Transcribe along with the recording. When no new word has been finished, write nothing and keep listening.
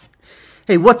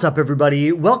Hey, what's up,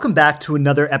 everybody? Welcome back to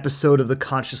another episode of the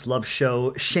Conscious Love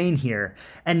Show. Shane here.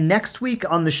 And next week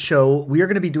on the show, we are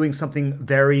going to be doing something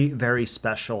very, very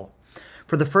special.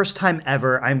 For the first time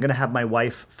ever, I'm going to have my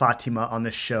wife, Fatima, on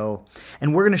the show,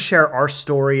 and we're going to share our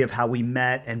story of how we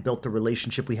met and built the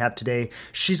relationship we have today.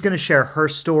 She's going to share her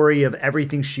story of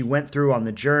everything she went through on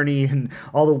the journey and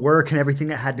all the work and everything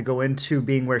that had to go into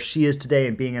being where she is today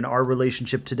and being in our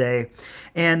relationship today.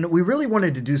 And we really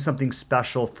wanted to do something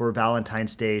special for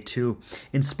Valentine's Day to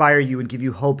inspire you and give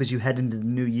you hope as you head into the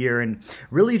new year and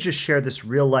really just share this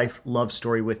real life love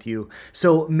story with you.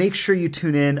 So make sure you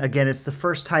tune in. Again, it's the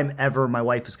first time ever my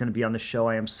wife is going to be on the show.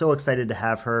 I am so excited to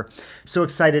have her. So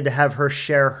excited to have her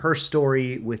share her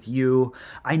story with you.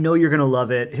 I know you're going to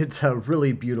love it. It's a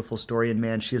really beautiful story, and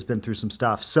man, she has been through some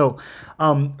stuff. So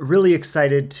really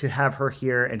excited to have her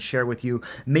here and share with you.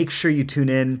 Make sure you tune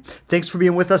in. Thanks for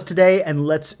being with us today, and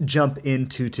let's jump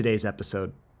into today's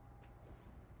episode.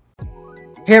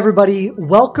 Hey everybody,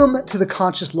 welcome to the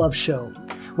Conscious Love Show.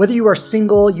 Whether you are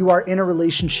single, you are in a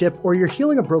relationship, or you're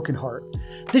healing a broken heart,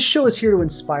 this show is here to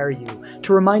inspire you,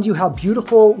 to remind you how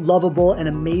beautiful, lovable, and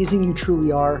amazing you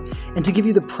truly are, and to give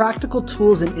you the practical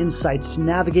tools and insights to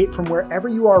navigate from wherever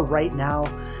you are right now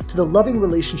to the loving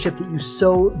relationship that you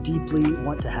so deeply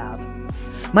want to have.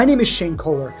 My name is Shane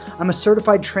Kohler. I'm a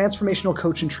certified transformational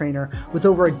coach and trainer with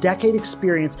over a decade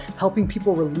experience helping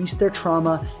people release their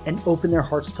trauma and open their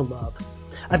hearts to love.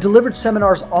 I've delivered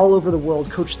seminars all over the world,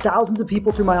 coached thousands of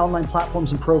people through my online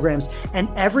platforms and programs, and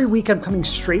every week I'm coming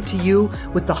straight to you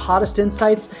with the hottest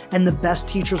insights and the best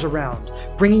teachers around,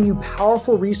 bringing you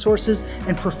powerful resources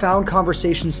and profound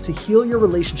conversations to heal your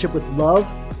relationship with love,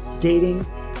 dating,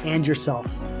 and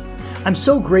yourself. I'm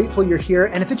so grateful you're here,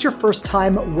 and if it's your first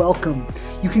time, welcome.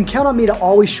 You can count on me to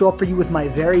always show up for you with my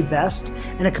very best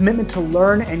and a commitment to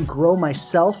learn and grow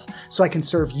myself so I can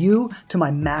serve you to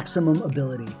my maximum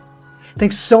ability.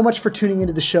 Thanks so much for tuning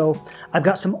into the show. I've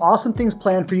got some awesome things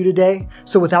planned for you today.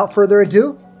 So without further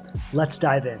ado, let's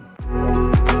dive in.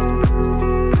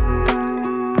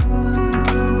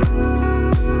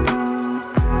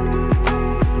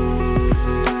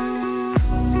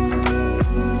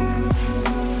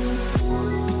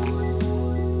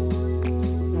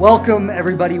 Welcome,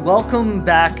 everybody. Welcome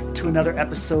back to another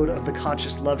episode of the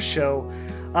Conscious Love Show.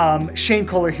 Shane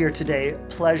Kohler here today.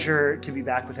 Pleasure to be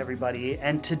back with everybody.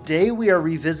 And today we are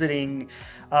revisiting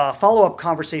a follow-up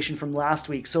conversation from last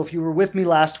week. So if you were with me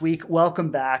last week, welcome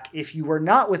back. If you were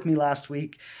not with me last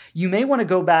week, you may want to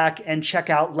go back and check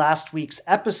out last week's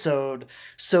episode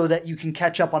so that you can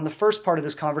catch up on the first part of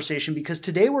this conversation, because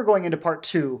today we're going into part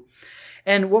two.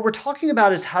 And what we're talking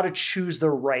about is how to choose the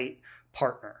right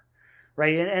partner.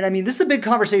 Right. And I mean, this is a big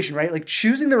conversation, right? Like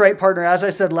choosing the right partner, as I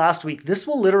said last week, this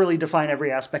will literally define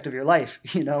every aspect of your life.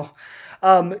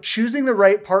 Choosing the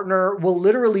right partner will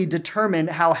literally determine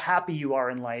how happy you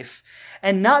are in life.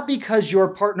 And not because your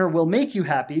partner will make you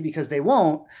happy, because they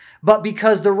won't, but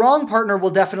because the wrong partner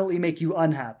will definitely make you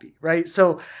unhappy. Right.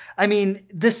 So, I mean,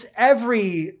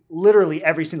 literally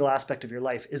every single aspect of your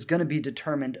life is going to be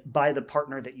determined by the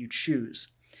partner that you choose.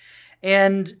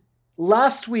 And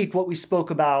last week, what we spoke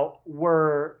about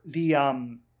were the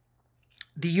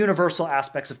universal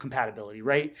aspects of compatibility,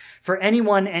 right? For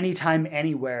anyone, anytime,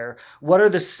 anywhere, what are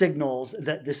the signals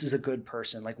that this is a good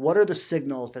person? Like, what are the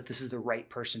signals that this is the right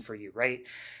person for you, right?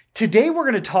 Today, we're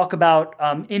going to talk about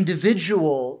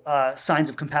individual signs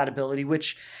of compatibility,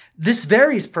 which this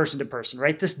varies person to person,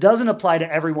 right? This doesn't apply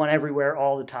to everyone, everywhere,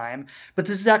 all the time, but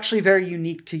this is actually very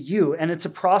unique to you. And it's a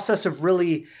process of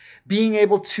really being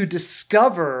able to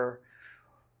discover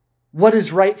what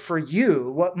is right for you,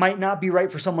 what might not be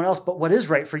right for someone else, but what is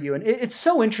right for you. And it's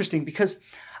so interesting because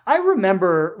I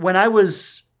remember when I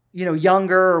was,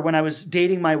 younger, or when I was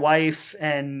dating my wife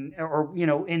in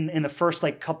the first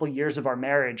couple years of our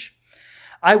marriage,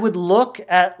 I would look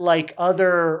at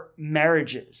other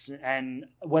marriages, and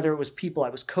whether it was people I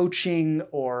was coaching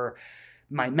or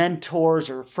my mentors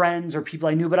or friends or people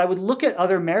I knew, but I would look at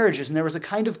other marriages and there was a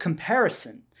kind of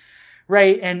comparison.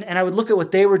 Right. And I would look at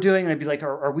what they were doing and I'd be like,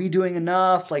 are we doing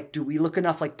enough? Like, do we look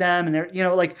enough like them? And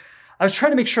I was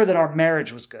trying to make sure that our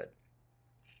marriage was good.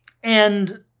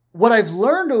 And what I've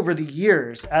learned over the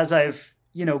years, as I've,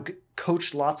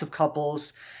 coached lots of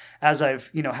couples, as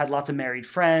I've, had lots of married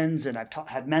friends, and I've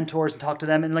had mentors and talked to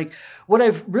them. And what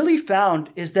I've really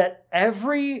found is that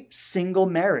every single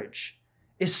marriage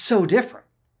is so different.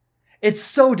 It's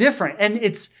so different. And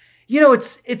it's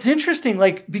interesting,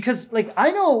 because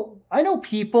I know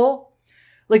people,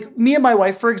 like me and my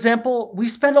wife, for example, we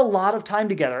spend a lot of time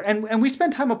together and we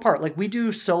spend time apart. Like we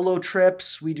do solo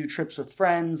trips, we do trips with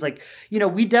friends.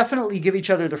 We definitely give each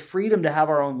other the freedom to have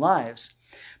our own lives.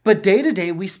 But day to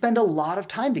day, we spend a lot of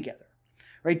time together,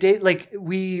 right? Like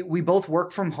we both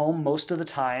work from home most of the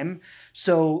time.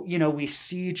 So, we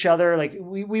see each other, like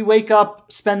we wake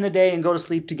up, spend the day and go to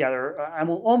sleep together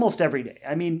almost every day.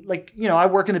 I mean, like, I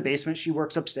work in the basement, she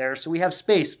works upstairs, so we have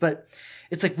space, but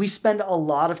it's like we spend a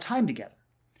lot of time together.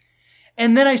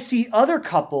 And then I see other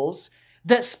couples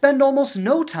that spend almost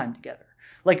no time together.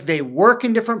 Like they work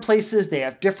in different places, they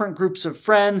have different groups of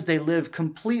friends, they live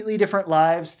completely different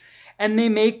lives, and they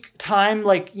make time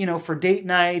for date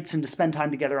nights and to spend time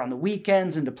together on the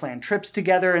weekends and to plan trips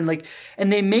together and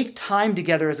they make time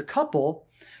together as a couple,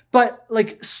 but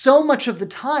like so much of the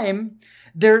time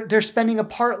they're spending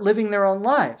apart living their own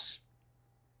lives.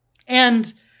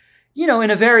 And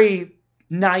in a very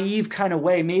naive kind of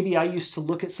way, maybe I used to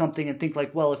look at something and think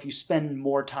like, well, if you spend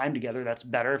more time together, that's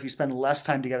better. If you spend less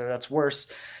time together, that's worse.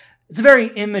 It's a very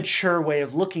immature way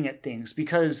of looking at things,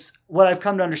 because what I've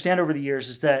come to understand over the years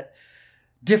is that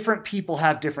different people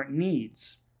have different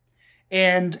needs,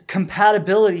 and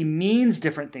compatibility means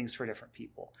different things for different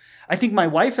people. I think my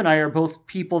wife and I are both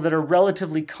people that are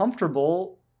relatively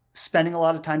comfortable spending a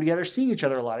lot of time together, seeing each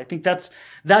other a lot. I think that's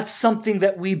something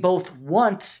that we both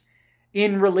want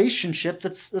in relationship.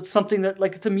 That's something that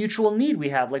it's a mutual need we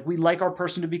have. Like we like our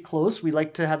person to be close. We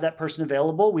like to have that person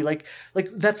available. We like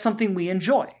that's something we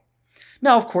enjoy.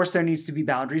 Now, of course, there needs to be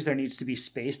boundaries. There needs to be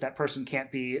space. That person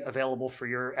can't be available for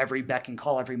your every beck and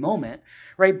call every moment,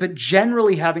 right? But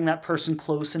generally having that person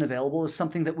close and available is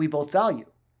something that we both value.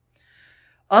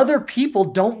 Other people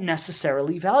don't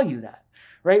necessarily value that,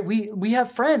 right? We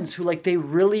have friends who they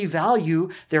really value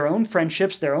their own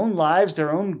friendships, their own lives,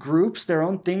 their own groups, their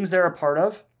own things they're a part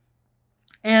of.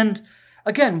 And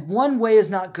again, one way is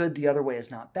not good. The other way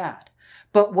is not bad.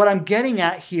 But what I'm getting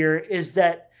at here is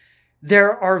that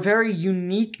there are very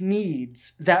unique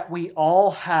needs that we all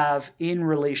have in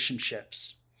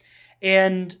relationships.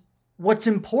 And what's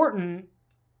important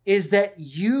is that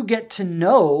you get to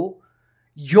know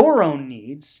your own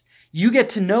needs. You get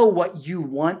to know what you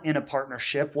want in a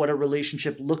partnership, what a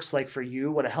relationship looks like for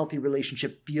you, what a healthy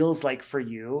relationship feels like for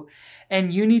you.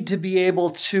 And you need to be able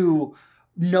to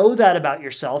know that about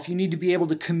yourself. You need to be able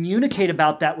to communicate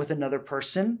about that with another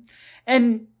person.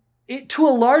 And to a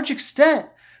large extent,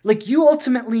 you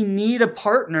ultimately need a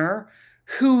partner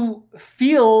who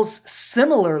feels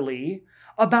similarly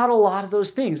about a lot of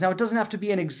those things. Now, it doesn't have to be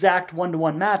an exact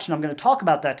one-to-one match, and I'm going to talk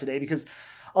about that today, because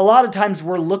a lot of times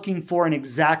we're looking for an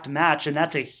exact match, and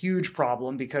that's a huge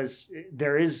problem, because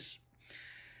there is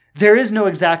no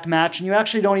exact match, and you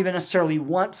actually don't even necessarily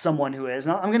want someone who is.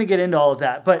 Now, I'm going to get into all of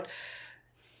that, but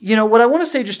what I want to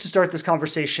say just to start this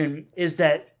conversation is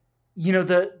that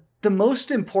the most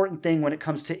important thing when it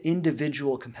comes to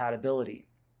individual compatibility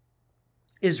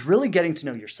is really getting to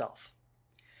know yourself.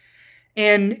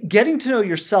 And getting to know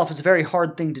yourself is a very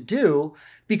hard thing to do,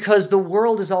 because the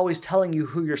world is always telling you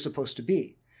who you're supposed to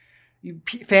be.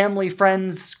 Family,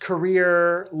 friends,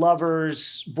 career,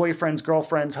 lovers, boyfriends,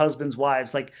 girlfriends, husbands,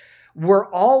 wives, we're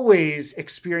always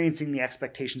experiencing the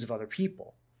expectations of other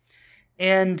people.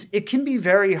 And it can be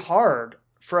very hard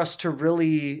for us to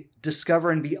really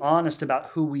discover and be honest about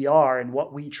who we are and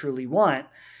what we truly want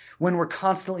when we're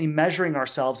constantly measuring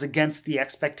ourselves against the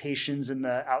expectations and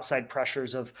the outside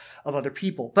pressures of other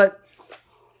people. But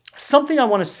something I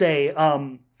want to say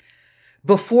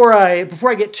before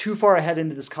I get too far ahead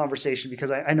into this conversation,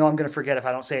 because I know I'm going to forget if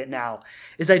I don't say it now,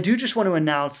 is I do just want to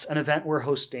announce an event we're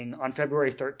hosting on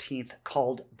February 13th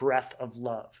called Breath of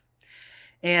Love.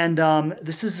 And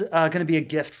this is going to be a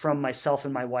gift from myself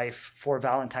and my wife for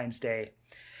Valentine's Day.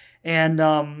 And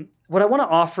what I want to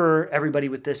offer everybody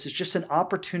with this is just an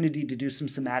opportunity to do some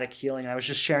somatic healing. I was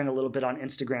just sharing a little bit on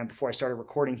Instagram before I started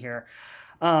recording here.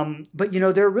 But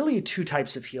there are really two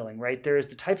types of healing, right? There is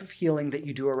the type of healing that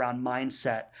you do around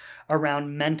mindset,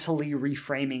 around mentally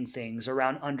reframing things,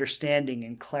 around understanding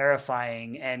and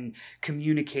clarifying and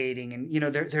communicating.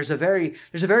 And, there's a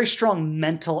very strong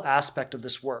mental aspect of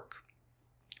this work.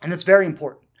 And that's very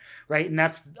important, right? And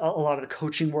that's a lot of the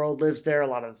coaching world lives there. A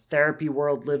lot of the therapy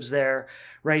world lives there,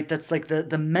 right? That's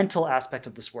the mental aspect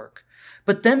of this work.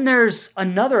 But then there's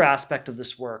another aspect of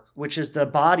this work, which is the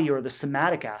body or the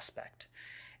somatic aspect.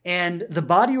 And the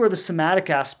body or the somatic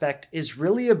aspect is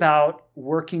really about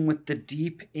working with the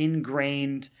deep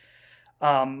ingrained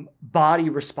body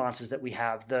responses that we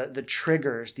have, the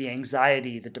triggers, the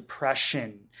anxiety, the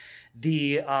depression,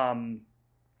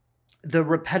 the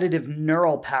repetitive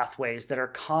neural pathways that are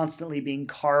constantly being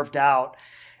carved out.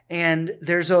 And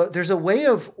there's a way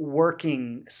of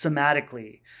working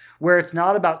somatically where it's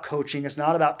not about coaching, it's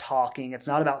not about talking, it's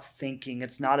not about thinking,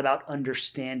 it's not about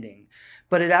understanding,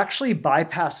 but it actually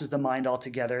bypasses the mind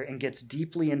altogether and gets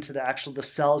deeply into the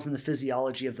cells and the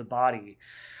physiology of the body,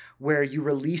 where you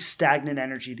release stagnant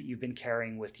energy that you've been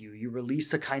carrying with you. You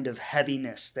release a kind of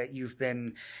heaviness that you've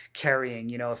been carrying.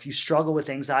 If you struggle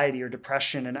with anxiety or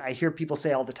depression, and I hear people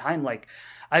say all the time, like,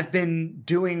 I've been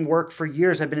doing work for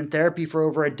years. I've been in therapy for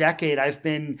over a decade. I've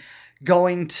been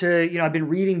going to, I've been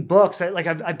reading books.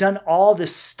 I've done all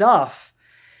this stuff,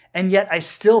 and yet I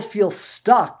still feel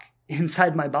stuck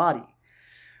inside my body.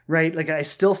 Right? Like, I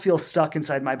still feel stuck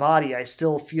inside my body. I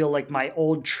still feel like my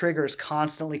old triggers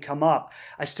constantly come up.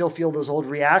 I still feel those old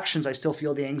reactions. I still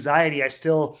feel the anxiety. I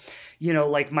still,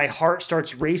 like, my heart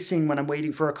starts racing when I'm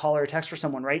waiting for a call or a text for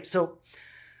someone, right? So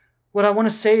what I want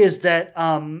to say is that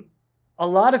a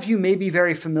lot of you may be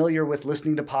very familiar with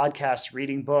listening to podcasts,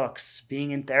 reading books,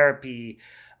 being in therapy.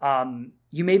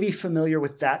 You may be familiar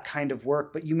with that kind of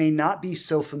work, but you may not be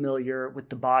so familiar with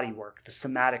the body work, the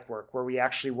somatic work, where we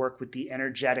actually work with the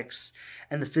energetics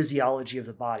and the physiology of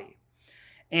the body.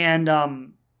 And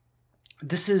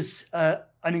this is an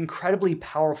incredibly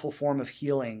powerful form of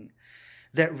healing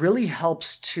that really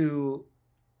helps to,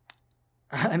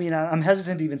 I'm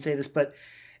hesitant to even say this, but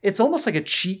it's almost like a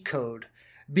cheat code,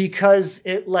 because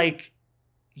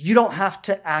you don't have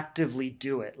to actively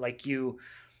do it.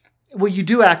 You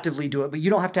do actively do it, but you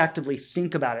don't have to actively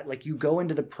think about it. Like, you go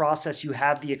into the process, you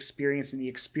have the experience, and the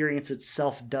experience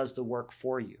itself does the work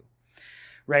for you,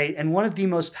 right? And one of the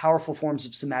most powerful forms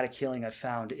of somatic healing I've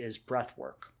found is breath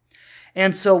work.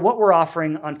 And so what we're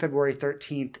offering on February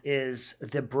 13th is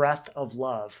the Breath of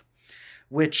Love,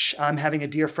 which I'm having a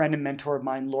dear friend and mentor of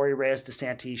mine, Lori Reyes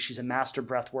DeSantis. She's a master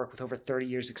breath work with over 30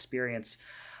 years experience.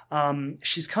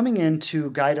 She's coming in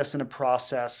to guide us in a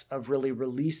process of really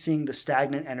releasing the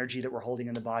stagnant energy that we're holding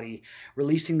in the body,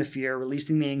 releasing the fear,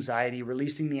 releasing the anxiety,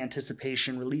 releasing the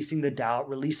anticipation, releasing the doubt,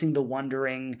 releasing the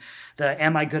wondering, the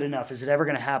am I good enough? Is it ever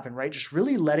going to happen, right? Just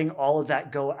really letting all of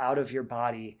that go out of your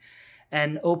body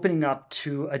and opening up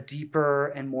to a deeper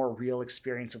and more real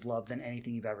experience of love than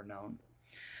anything you've ever known.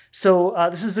 So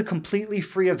this is a completely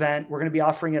free event. We're going to be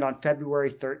offering it on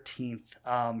February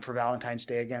 13th for Valentine's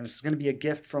Day. Again, this is going to be a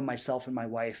gift from myself and my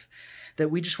wife that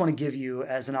we just want to give you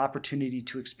as an opportunity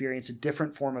to experience a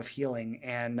different form of healing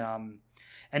and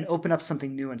open up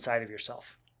something new inside of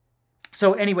yourself.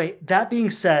 So anyway, that being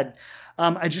said,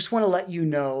 I just want to let you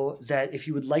know that if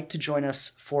you would like to join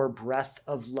us for Breath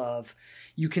of Love,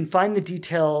 you can find the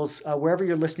details wherever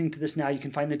you're listening to this now. You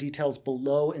can find the details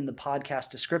below in the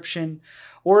podcast description.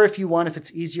 Or if you want, if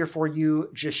it's easier for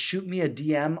you, just shoot me a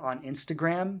DM on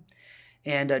Instagram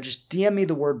and just DM me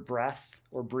the word breath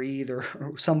or breathe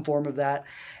or some form of that.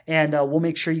 And we'll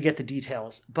make sure you get the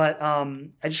details. But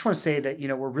I just want to say that,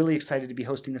 we're really excited to be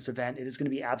hosting this event. It is going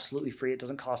to be absolutely free. It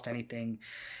doesn't cost anything.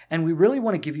 And we really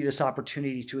want to give you this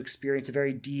opportunity to experience a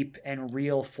very deep and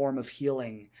real form of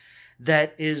healing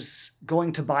that is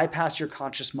going to bypass your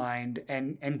conscious mind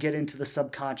and get into the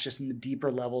subconscious and the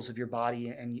deeper levels of your body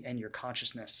and your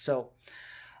consciousness. So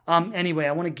anyway,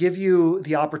 I want to give you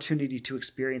the opportunity to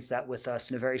experience that with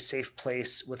us in a very safe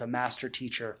place with a master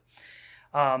teacher.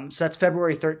 So that's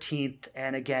February 13th.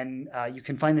 And again, you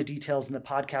can find the details in the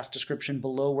podcast description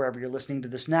below wherever you're listening to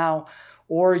this now,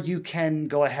 or you can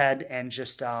go ahead and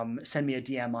just send me a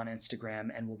DM on Instagram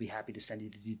and we'll be happy to send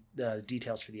you the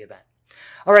details for the event.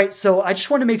 All right, so I just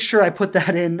want to make sure I put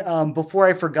that in before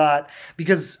I forgot,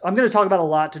 because I'm going to talk about a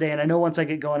lot today, and I know once I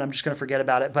get going, I'm just going to forget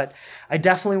about it, but I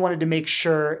definitely wanted to make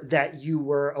sure that you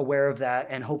were aware of that,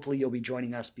 and hopefully you'll be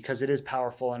joining us because it is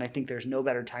powerful, and I think there's no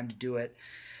better time to do it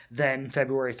than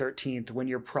February 13th when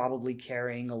you're probably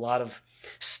carrying a lot of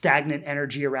stagnant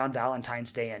energy around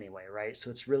Valentine's Day anyway, right? So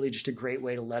it's really just a great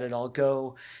way to let it all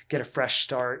go, get a fresh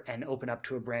start, and open up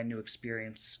to a brand new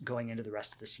experience going into the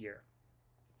rest of this year.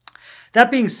 That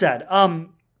being said,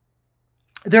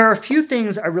 there are a few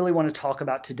things I really want to talk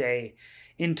about today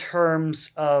in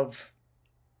terms of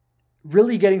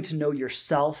really getting to know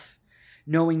yourself,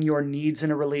 knowing your needs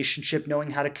in a relationship,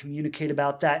 knowing how to communicate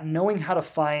about that, and knowing how to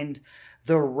find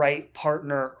the right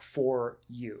partner for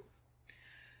you.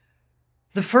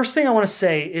 The first thing I want to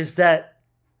say is that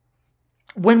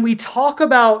when we talk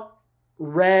about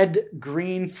red,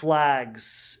 green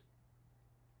flags,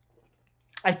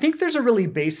 I think there's a really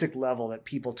basic level that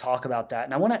people talk about that.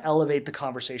 And I want to elevate the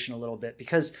conversation a little bit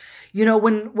because,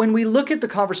 when we look at the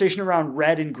conversation around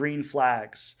red and green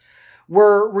flags,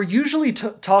 we're usually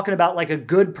talking about like a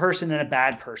good person and a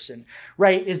bad person,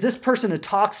 right? Is this person a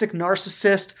toxic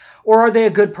narcissist or are they a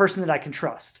good person that I can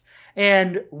trust?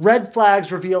 And red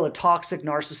flags reveal a toxic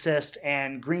narcissist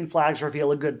and green flags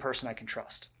reveal a good person I can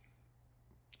trust.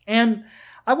 And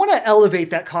I want to elevate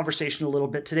that conversation a little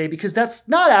bit today because that's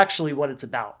not actually what it's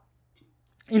about.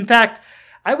 In fact,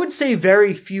 I would say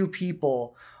very few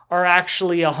people are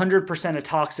actually 100% a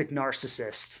toxic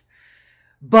narcissist.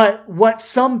 But what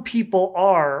some people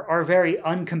are very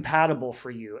uncompatible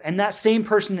for you. And that same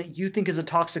person that you think is a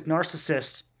toxic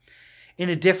narcissist, in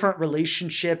a different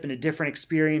relationship, in a different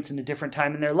experience, in a different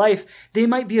time in their life, they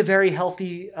might be a very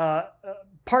healthy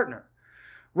partner,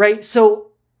 right?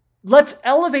 So let's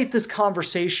elevate this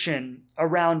conversation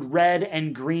around red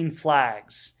and green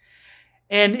flags.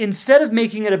 And instead of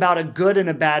making it about a good and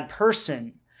a bad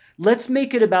person, let's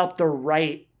make it about the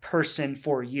right person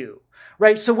for you,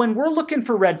 right? So when we're looking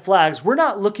for red flags, we're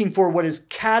not looking for what is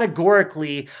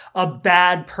categorically a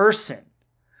bad person.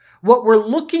 What we're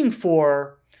looking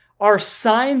for are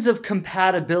signs of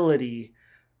compatibility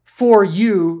for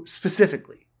you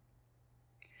specifically.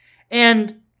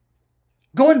 And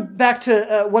going back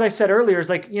to what I said earlier is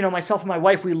like, myself and my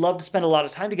wife, we love to spend a lot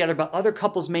of time together, but other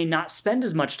couples may not spend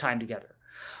as much time together.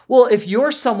 Well, if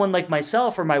you're someone like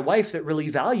myself or my wife that really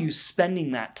values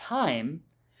spending that time,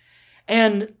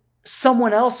 and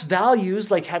someone else values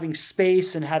like having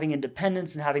space and having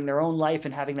independence and having their own life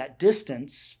and having that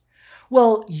distance,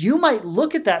 well, you might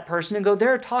look at that person and go,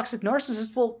 they're a toxic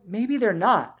narcissist. Well, maybe they're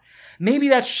not. Maybe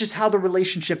that's just how the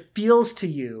relationship feels to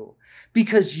you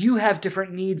because you have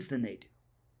different needs than they do.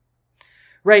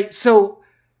 Right? So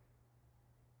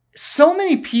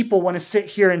many people want to sit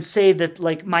here and say that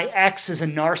like my ex is a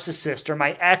narcissist or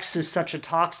my ex is such a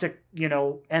toxic,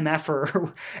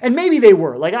 MFer. And maybe they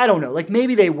were, like, I don't know, like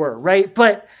maybe they were, right?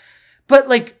 But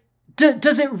like,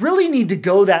 does it really need to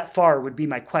go that far would be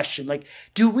my question. Like,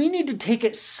 do we need to take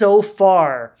it so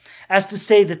far as to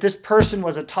say that this person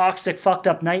was a toxic, fucked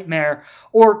up nightmare?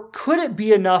 Or could it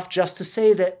be enough just to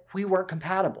say that we weren't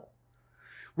compatible,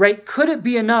 right? Could it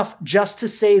be enough just to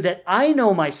say that I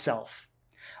know myself,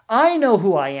 I know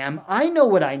who I am, I know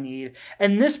what I need,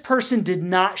 and this person did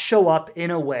not show up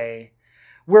in a way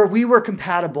where we were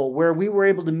compatible, where we were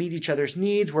able to meet each other's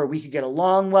needs, where we could get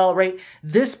along well, right?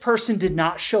 This person did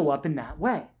not show up in that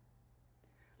way.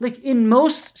 Like in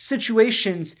most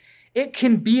situations, it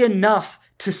can be enough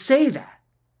to say that.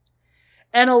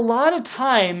 And a lot of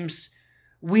times,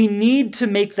 we need to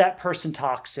make that person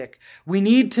toxic. We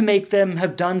need to make them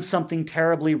have done something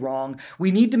terribly wrong.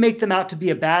 We need to make them out to be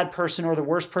a bad person or the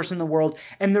worst person in the world.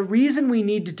 And the reason we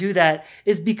need to do that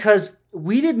is because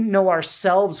we didn't know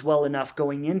ourselves well enough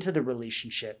going into the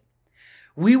relationship.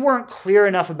 We weren't clear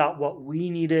enough about what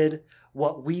we needed,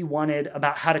 what we wanted,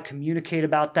 about how to communicate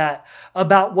about that,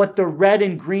 about what the red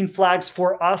and green flags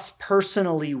for us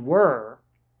personally were.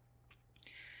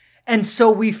 And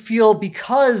so we feel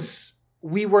because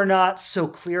we were not so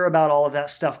clear about all of that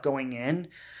stuff going in,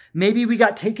 maybe we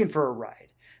got taken for a ride.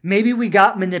 Maybe we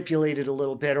got manipulated a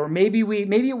little bit, or maybe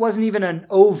it wasn't even an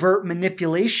overt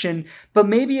manipulation, but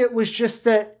maybe it was just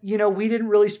that, we didn't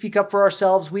really speak up for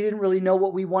ourselves. We didn't really know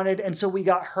what we wanted. And so we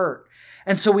got hurt.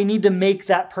 And so we need to make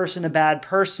that person a bad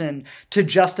person to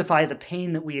justify the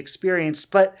pain that we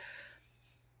experienced. But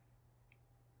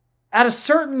at a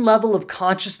certain level of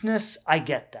consciousness, I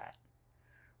get that.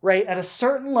 Right? At a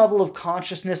certain level of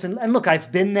consciousness, and look,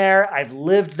 I've been there, I've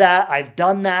lived that, I've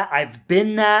done that, I've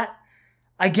been that.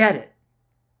 I get it.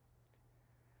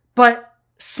 But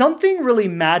something really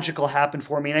magical happened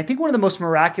for me. And I think one of the most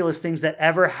miraculous things that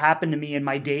ever happened to me in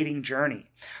my dating journey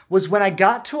was when I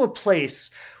got to a place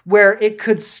where it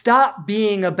could stop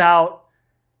being about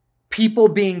people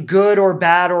being good or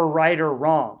bad or right or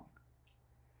wrong.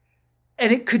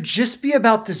 And it could just be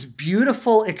about this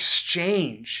beautiful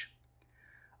exchange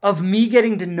of me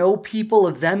getting to know people,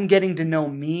 of them getting to know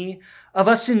me, of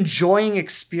us enjoying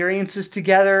experiences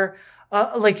together.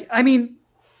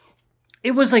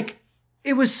 It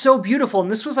was so beautiful.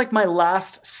 And this was like my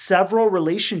last several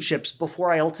relationships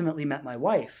before I ultimately met my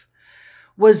wife.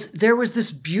 There was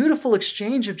this beautiful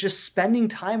exchange of just spending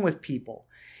time with people,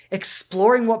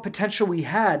 exploring what potential we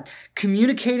had,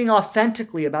 communicating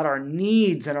authentically about our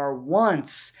needs and our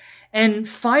wants, and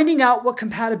finding out what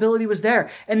compatibility was there.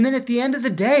 And then at the end of the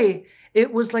day,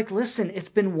 it was like, listen, it's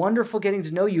been wonderful getting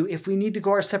to know you. If we need to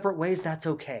go our separate ways, that's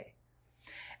okay.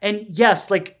 And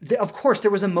yes, of course, there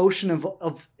was emotion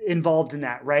of involved in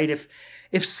that, right?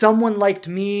 If someone liked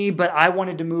me, but I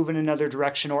wanted to move in another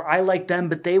direction, or I liked them,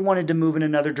 but they wanted to move in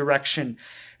another direction,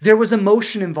 there was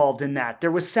emotion involved in that.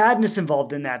 There was sadness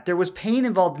involved in that. There was pain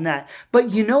involved in that. But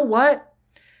you know what?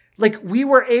 We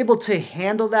were able to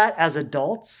handle that as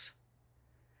adults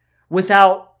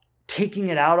without taking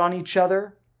it out on each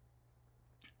other.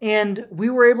 And we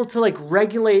were able to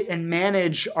regulate and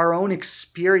manage our own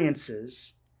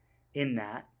experiences in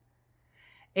that.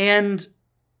 And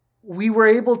we were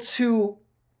able to,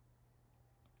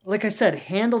 like I said,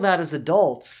 handle that as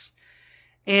adults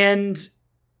and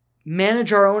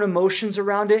manage our own emotions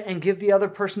around it and give the other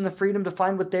person the freedom to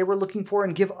find what they were looking for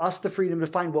and give us the freedom to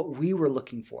find what we were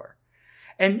looking for.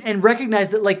 And recognize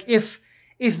that like if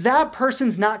that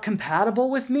person's not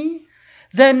compatible with me,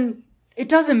 then it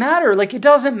doesn't matter. Like it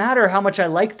doesn't matter how much I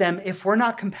like them. If we're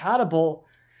not compatible,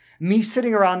 me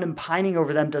sitting around and pining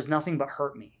over them does nothing but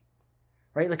hurt me,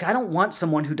 right? Like I don't want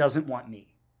someone who doesn't want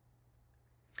me.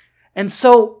 And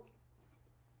so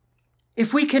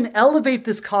if we can elevate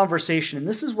this conversation, and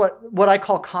this is what I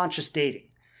call conscious dating,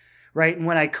 right? And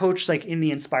when I coach like in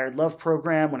the Inspired Love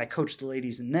program, when I coach the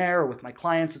ladies in there or with my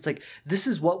clients, it's like, this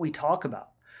is what we talk about.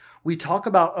 We talk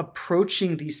about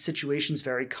approaching these situations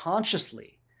very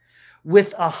consciously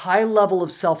with a high level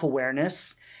of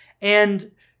self-awareness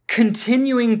and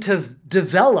continuing to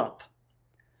develop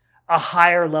a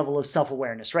higher level of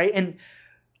self-awareness, right? And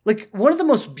like one of the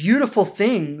most beautiful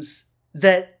things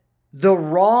that the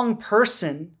wrong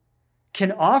person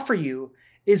can offer you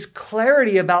is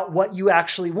clarity about what you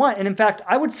actually want. And in fact,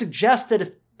 I would suggest that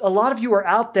if a lot of you are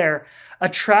out there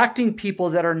attracting people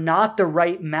that are not the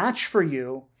right match for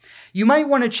you, you might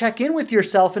want to check in with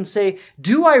yourself and say,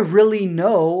 do I really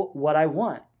know what I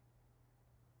want?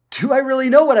 Do I really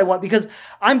know what I want? Because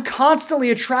I'm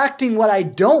constantly attracting what I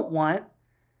don't want.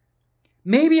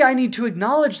 Maybe I need to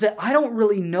acknowledge that I don't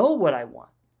really know what I want.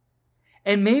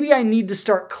 And maybe I need to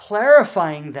start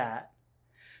clarifying that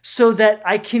so that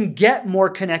I can get more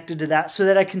connected to that, so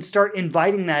that I can start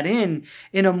inviting that in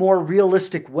a more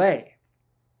realistic way.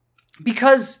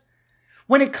 Because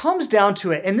when it comes down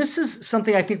to it, and this is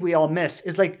something I think we all miss,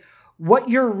 is like what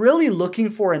you're really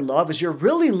looking for in love is you're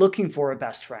really looking for a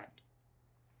best friend.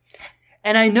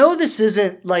 And I know this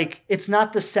isn't like, it's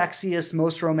not the sexiest,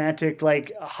 most romantic,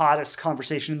 like hottest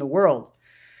conversation in the world.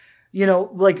 You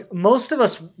know, like most of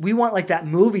us, we want like that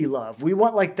movie love. We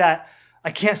want like that,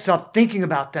 I can't stop thinking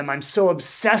about them. I'm so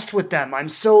obsessed with them. I'm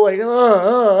so like,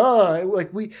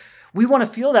 like we want to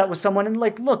feel that with someone. And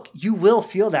like, look, you will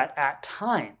feel that at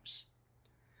times,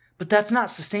 but that's not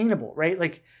sustainable, right?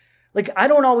 Like I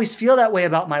don't always feel that way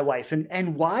about my wife.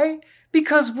 And why?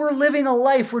 Because we're living a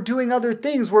life. We're doing other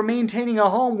things. We're maintaining a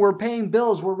home. We're paying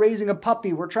bills. We're raising a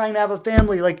puppy. We're trying to have a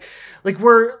family. Like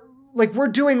we're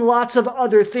doing lots of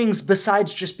other things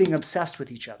besides just being obsessed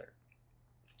with each other.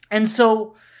 And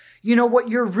so, you know, what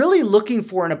you're really looking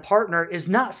for in a partner is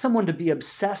not someone to be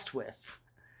obsessed with,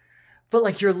 but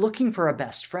like you're looking for a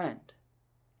best friend.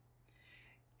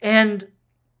 And,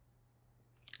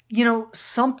 you know,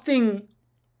 something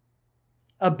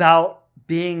about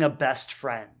being a best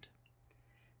friend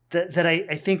that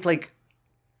I think like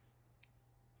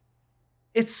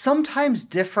it's sometimes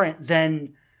different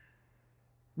than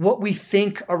what we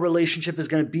think a relationship is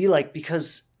going to be like,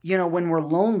 because, you know, when we're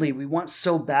lonely, we want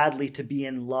so badly to be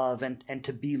in love and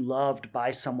to be loved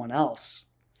by someone else.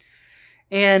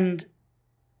 And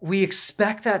we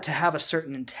expect that to have a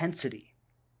certain intensity.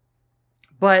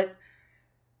 But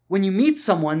when you meet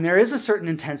someone, there is a certain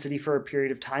intensity for a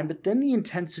period of time, but then the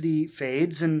intensity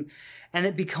fades and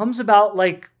it becomes about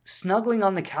like snuggling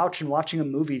on the couch and watching a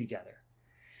movie together.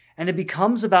 And it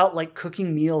becomes about like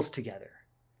cooking meals together.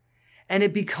 And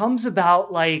it becomes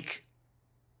about like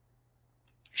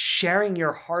sharing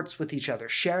your hearts with each other,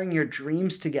 sharing your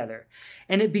dreams together.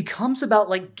 And it becomes about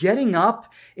like getting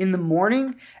up in the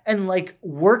morning and like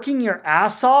working your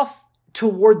ass off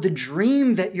toward the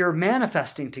dream that you're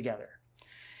manifesting together.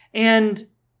 And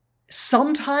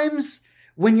sometimes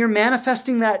when you're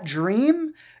manifesting that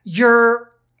dream,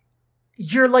 you're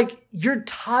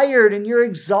tired and you're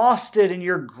exhausted and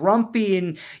you're grumpy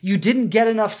and you didn't get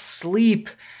enough sleep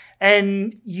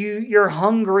and you're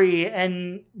hungry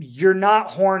and you're not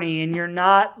horny and you're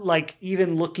not like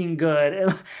even looking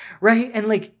good, right? And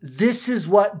like, this is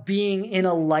what being in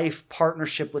a life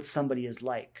partnership with somebody is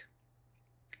like.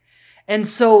 And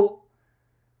so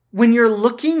when you're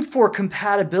looking for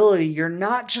compatibility, you're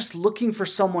not just looking for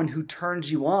someone who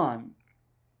turns you on.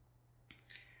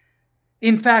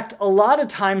 In fact, a lot of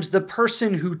times the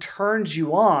person who turns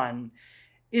you on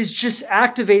is just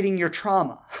activating your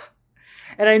trauma.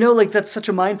 And I know like that's such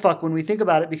a mindfuck when we think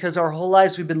about it, because our whole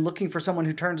lives we've been looking for someone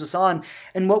who turns us on.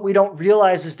 And what we don't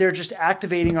realize is they're just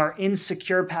activating our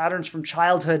insecure patterns from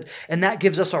childhood. And that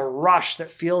gives us a rush that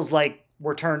feels like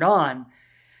we're turned on.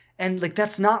 And like,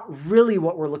 that's not really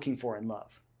what we're looking for in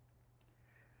love.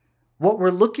 What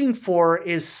we're looking for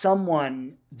is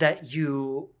someone that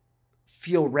you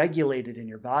feel regulated in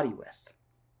your body with.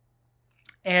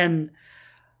 And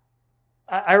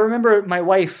I remember my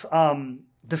wife,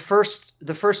 the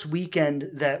first weekend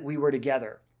that we were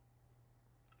together,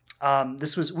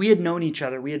 We had known each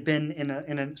other. We had been in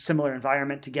a similar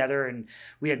environment together, and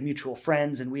we had mutual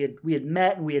friends, and we had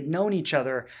met and we had known each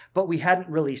other, but we hadn't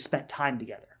really spent time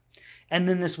together. And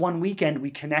then this one weekend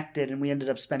we connected, and we ended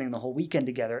up spending the whole weekend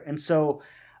together. And so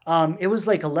it was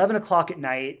like 11 o'clock at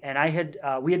night, and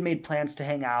we had made plans to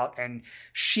hang out, and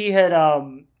she had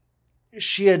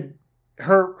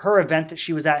her event that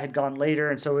she was at had gone later.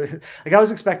 And so like I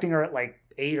was expecting her at like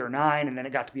 8 or 9, and then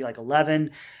it got to be like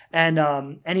 11. And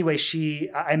anyway,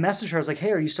 I messaged her. I was like,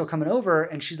 hey, are you still coming over?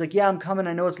 And she's like, yeah, I'm coming.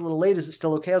 I know it's a little late. Is it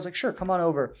still okay? I was like, sure, come on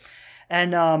over.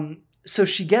 And so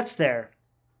she gets there,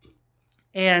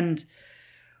 and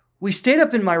we stayed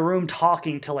up in my room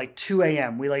talking till like 2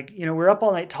 a.m. We're up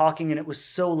all night talking, and it was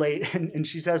so late. And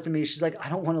she says to me, she's like, I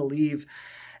don't want to leave.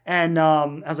 And I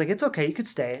was like, it's okay, you could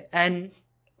stay. And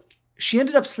she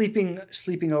ended up sleeping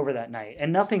over that night,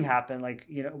 and nothing happened. Like,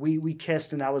 we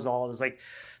kissed, and that was all. It was like,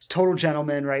 it's total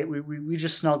gentleman, right? We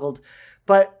just snuggled,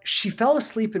 but she fell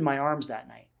asleep in my arms that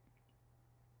night.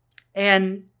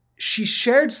 And she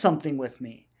shared something with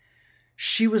me.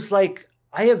 She was like,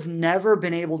 I have never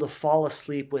been able to fall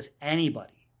asleep with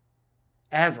anybody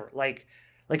ever. Like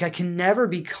I can never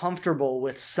be comfortable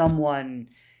with someone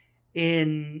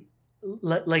in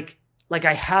like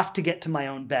I have to get to my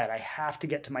own bed. I have to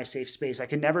get to my safe space. I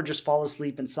can never just fall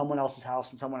asleep in someone else's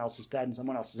house and someone else's bed and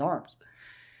someone else's arms.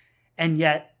 And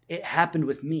yet it happened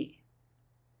with me.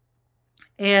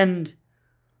 And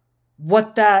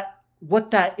what that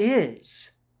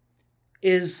is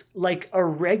like a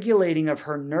regulating of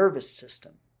her nervous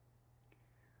system,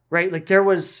 right? Like there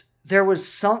was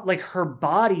some, like her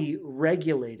body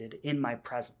regulated in my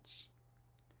presence.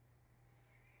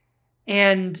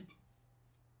 And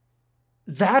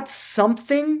that's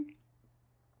something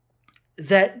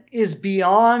that is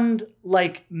beyond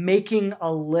like making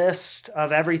a list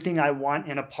of everything I want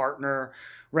in a partner,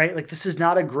 right? Like this is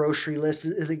not a grocery list.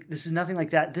 This is nothing like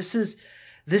that. This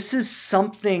is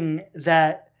something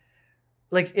that,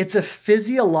 like, it's a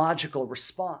physiological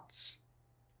response.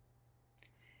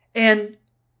 And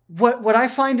what I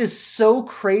find is so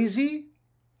crazy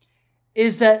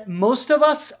is that most of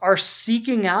us are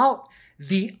seeking out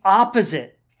the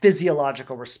opposite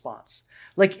physiological response.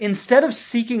 Like, instead of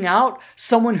seeking out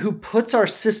someone who puts our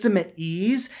system at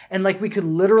ease and like we could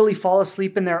literally fall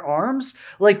asleep in their arms,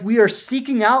 like we are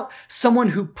seeking out someone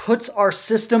who puts our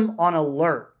system on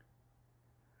alert.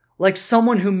 Like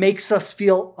someone who makes us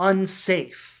feel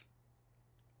unsafe.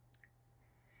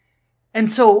 And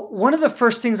so one of the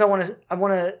first things I want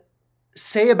to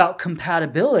say about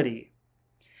compatibility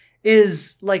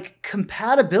is, like,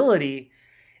 compatibility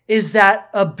is that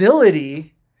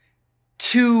ability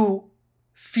to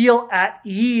feel at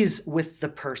ease with the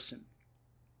person.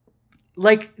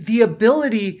 Like the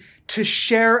ability to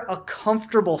share a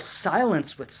comfortable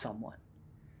silence with someone.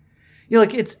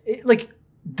 Like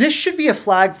this should be a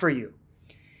flag for you.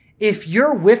 If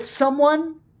you're with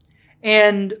someone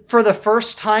and for the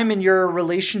first time in your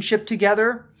relationship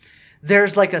together,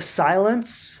 there's like a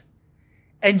silence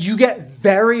and you get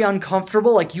very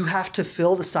uncomfortable, like you have to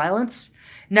fill the silence.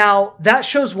 Now, that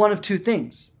shows one of two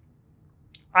things.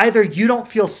 Either you don't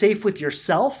feel safe with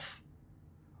yourself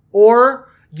or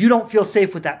you don't feel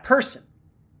safe with that person.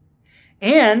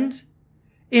 And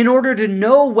in order to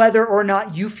know whether or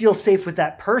not you feel safe with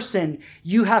that person,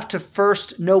 you have to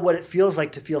first know what it feels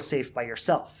like to feel safe by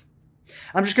yourself.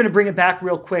 I'm just going to bring it back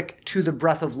real quick to the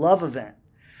Breath of Love event,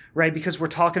 right? Because we're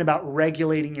talking about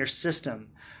regulating your system.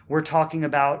 We're talking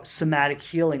about somatic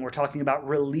healing. We're talking about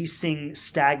releasing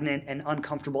stagnant and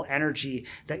uncomfortable energy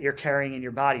that you're carrying in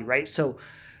your body, right? So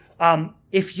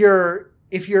if you're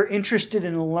interested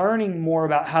in learning more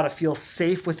about how to feel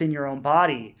safe within your own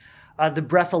body, the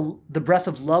Breath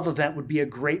of Love event would be a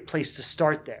great place to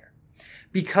start there.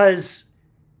 Because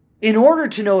in order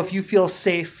to know if you feel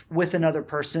safe with another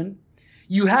person,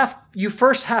 you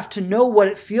first have to know what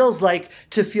it feels like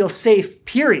to feel safe,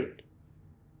 period.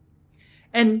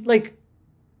 And like,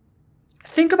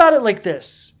 think about it like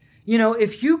this.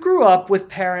 If you grew up with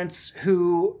parents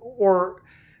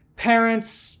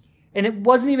and it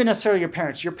wasn't even necessarily your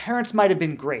parents might have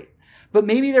been great, but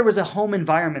maybe there was a home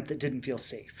environment that didn't feel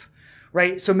safe.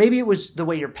 Right? So maybe it was the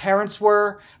way your parents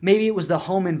were. Maybe it was the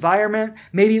home environment.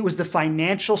 Maybe it was the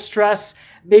financial stress.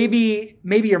 Maybe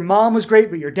your mom was great,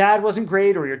 but your dad wasn't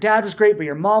great, or your dad was great, but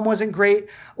your mom wasn't great.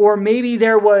 Or maybe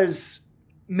there was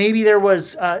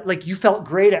like you felt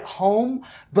great at home,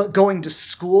 but going to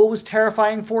school was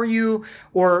terrifying for you.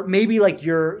 Or maybe like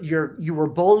you were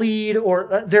bullied,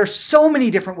 or there's so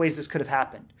many different ways this could have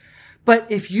happened. But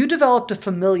if you developed a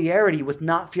familiarity with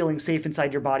not feeling safe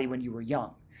inside your body when you were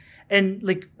young, and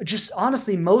like, just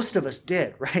honestly, most of us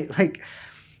did, right? Like,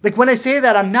 Like when I say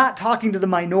that, I'm not talking to the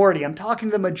minority. I'm talking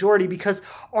to the majority because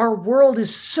our world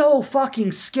is so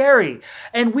fucking scary.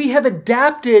 And we have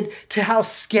adapted to how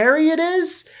scary it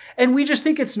is. And we just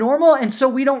think it's normal. And so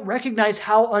we don't recognize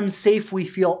how unsafe we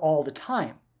feel all the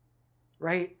time.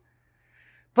 Right?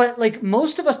 But like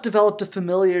most of us developed a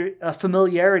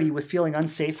familiarity with feeling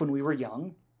unsafe when we were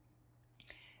young.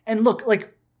 And look,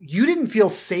 like you didn't feel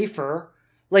safer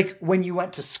like when you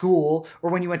went to school or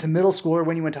when you went to middle school or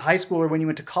when you went to high school or when you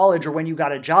went to college or when you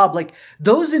got a job. Like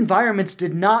those environments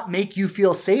did not make you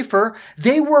feel safer.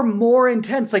 They were more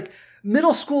intense. Like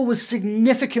middle school was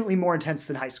significantly more intense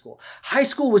than high school. High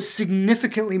school was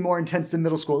significantly more intense than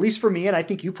middle school, at least for me. And I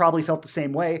think you probably felt the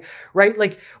same way, right?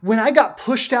 Like when I got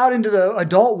pushed out into the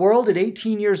adult world at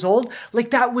 18 years old,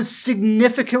 like that was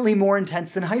significantly more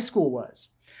intense than high school was.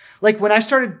 Like when I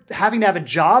started having to have a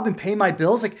job and pay my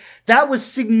bills, like that was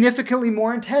significantly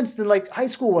more intense than like high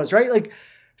school was, right? Like,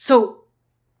 so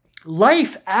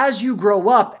life as you grow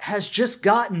up has just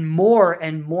gotten more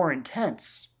and more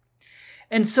intense.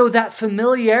 And so that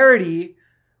familiarity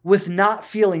with not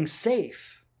feeling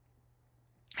safe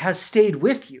has stayed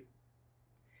with you.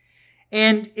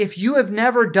 And if you have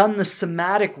never done the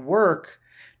somatic work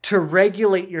to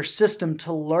regulate your system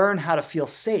to learn how to feel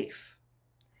safe,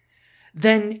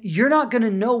 then you're not going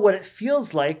to know what it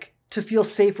feels like to feel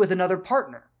safe with another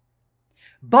partner.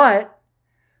 But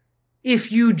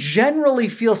if you generally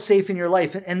feel safe in your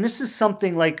life, and this is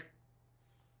something like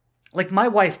my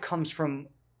wife comes from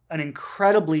an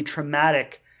incredibly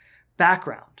traumatic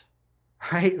background,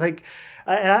 right? Like,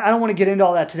 and I don't want to get into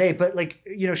all that today, but like,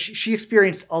 you know, she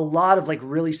experienced a lot of like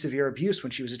really severe abuse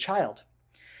when she was a child.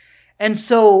 And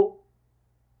so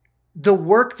the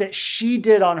work that she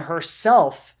did on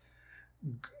herself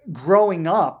growing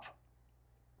up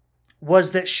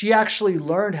was that she actually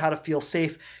learned how to feel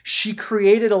safe. She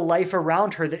created a life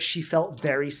around her that she felt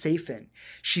very safe in.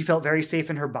 She felt very safe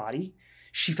in her body.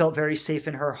 She felt very safe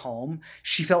in her home.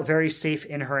 She felt very safe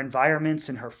in her environments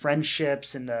and her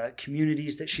friendships and the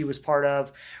communities that she was part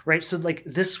of, right? So like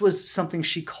this was something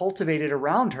she cultivated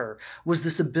around her, was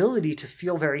this ability to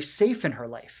feel very safe in her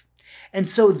life. And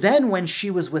so then when she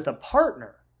was with a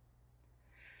partner,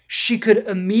 she could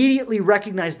immediately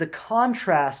recognize the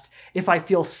contrast if I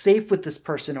feel safe with this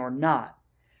person or not.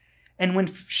 And when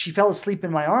she fell asleep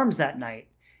in my arms that night,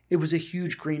 it was a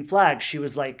huge green flag. She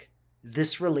was like,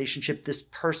 this relationship, this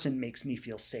person makes me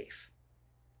feel safe.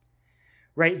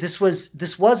 Right? This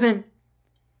wasn't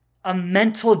a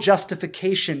mental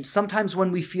justification. Sometimes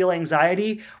when we feel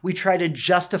anxiety, we try to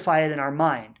justify it in our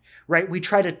mind. Right? We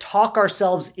try to talk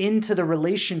ourselves into the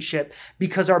relationship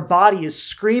because our body is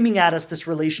screaming at us this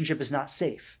relationship is not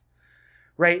safe.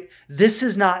 Right? This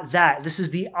is not that. This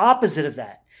is the opposite of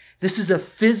that. This is a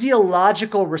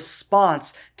physiological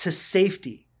response to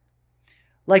safety.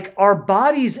 Like our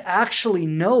bodies actually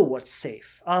know what's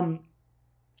safe.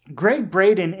 Greg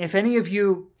Braden, if any of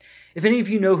you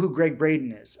know who Greg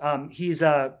Braden is, he's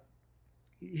a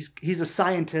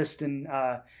scientist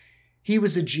and he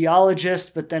was a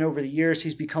geologist, but then over the years,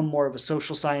 he's become more of a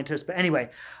social scientist. But anyway,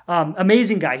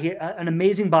 amazing guy. An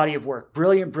amazing body of work.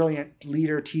 Brilliant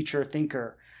leader, teacher,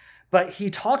 thinker. But he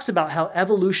talks about how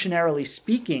evolutionarily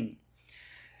speaking,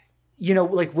 you know,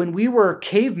 like when we were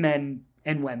cavemen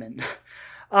and women,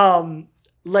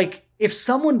 like if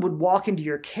someone would walk into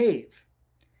your cave,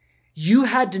 you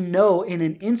had to know in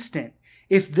an instant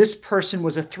if this person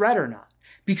was a threat or not.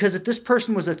 Because if this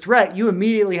person was a threat, you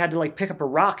immediately had to like pick up a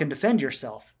rock and defend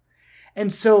yourself.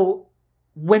 And so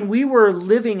when we were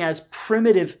living as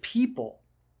primitive people,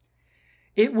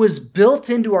 it was built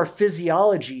into our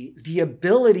physiology, the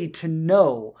ability to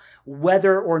know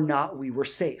whether or not we were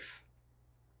safe.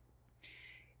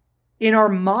 In our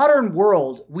modern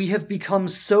world, we have become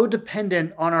so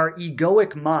dependent on our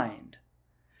egoic mind,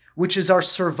 which is our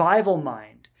survival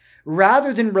mind,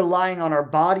 rather than relying on our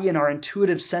body and our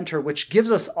intuitive center, which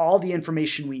gives us all the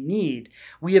information we need.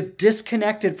 We have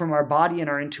disconnected from our body and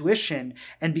our intuition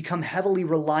and become heavily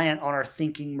reliant on our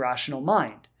thinking, rational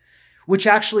mind, which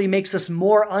actually makes us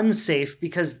more unsafe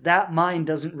because that mind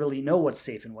doesn't really know what's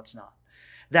safe and what's not.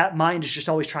 That mind is just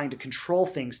always trying to control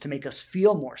things to make us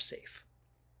feel more safe.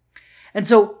 And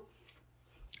so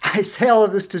I say all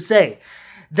of this to say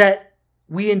that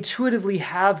we intuitively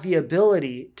have the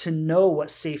ability to know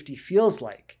what safety feels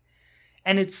like.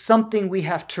 And it's something we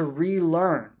have to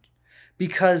relearn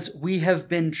because we have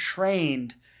been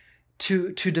trained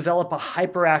to develop a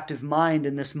hyperactive mind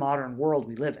in this modern world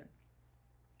we live in.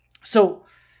 So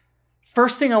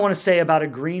first thing I want to say about a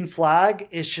green flag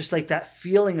is just like that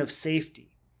feeling of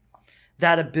safety,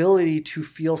 that ability to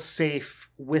feel safe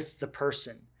with the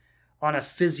person on a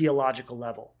physiological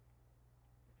level.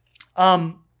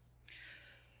 Um,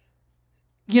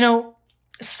 you know,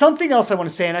 something else I want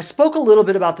to say, and I spoke a little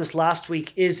bit about this last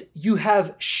week, is you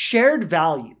have shared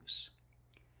values.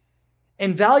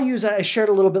 And values, I shared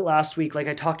a little bit last week, like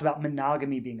I talked about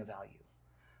monogamy being a value.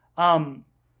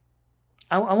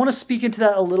 I want to speak into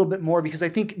that a little bit more because I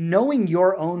think knowing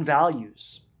your own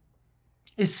values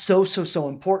is so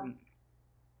important.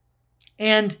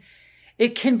 And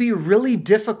it can be really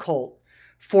difficult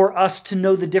for us to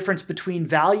know the difference between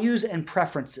values and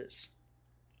preferences,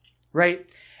 right?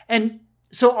 And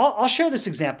so I'll share this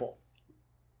example.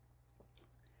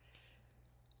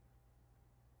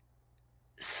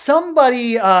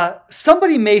 Somebody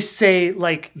may say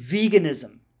like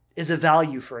veganism is a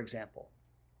value, for example.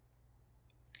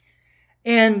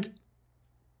 And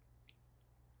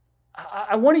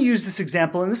I want to use this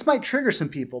example, and this might trigger some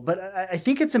people, but I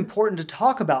think it's important to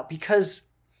talk about because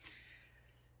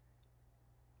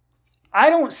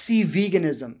I don't see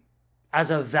veganism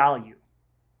as a value.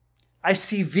 I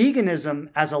see veganism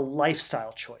as a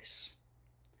lifestyle choice.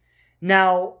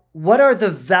 Now, what are the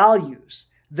values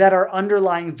that are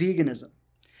underlying veganism?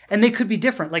 And they could be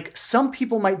different. Like some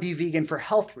people might be vegan for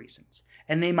health reasons,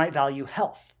 and they might value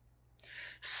health.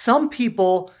 Some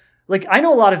people, like I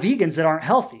know a lot of vegans that aren't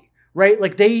healthy, right?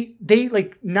 Like they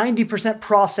like 90%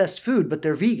 processed food, but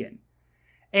they're vegan.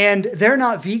 And they're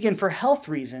not vegan for health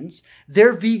reasons.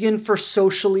 They're vegan for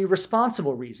socially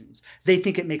responsible reasons. They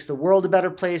think it makes the world a better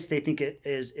place. They think it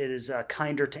is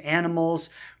kinder to animals,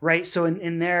 right? So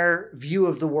in their view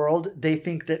of the world, they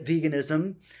think that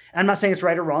veganism, I'm not saying it's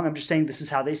right or wrong. I'm just saying this is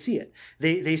how they see it.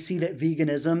 They see that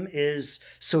veganism is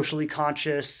socially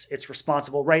conscious. It's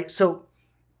responsible, right? So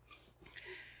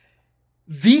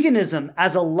veganism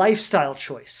as a lifestyle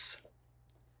choice,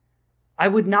 I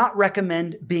would not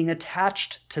recommend being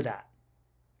attached to that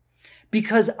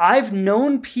because I've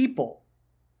known people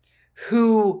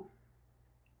who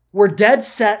were dead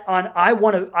set on, I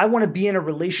want to be in a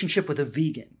relationship with a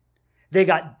vegan. They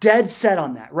got dead set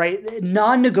on that, right?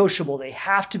 Non-negotiable. They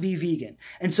have to be vegan.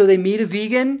 And so they meet a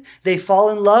vegan, they fall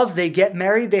in love, they get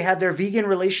married, they have their vegan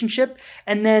relationship.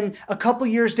 And then a couple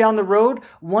years down the road,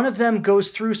 one of them goes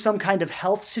through some kind of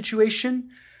health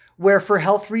situation where for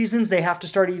health reasons, they have to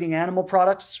start eating animal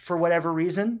products for whatever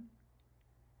reason.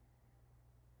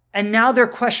 And now they're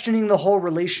questioning the whole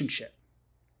relationship.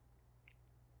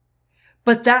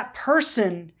 But that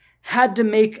person had to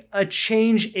make a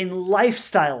change in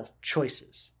lifestyle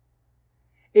choices.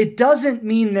 It doesn't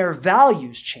mean their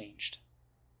values changed.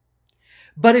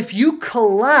 But if you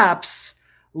collapse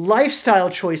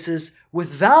lifestyle choices with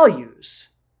values,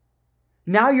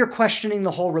 now you're questioning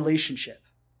the whole relationship.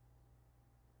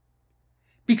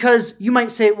 Because you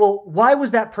might say, well, why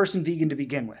was that person vegan to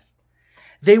begin with?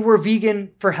 They were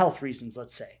vegan for health reasons,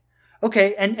 let's say.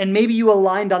 Okay, and maybe you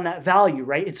aligned on that value,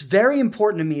 right? It's very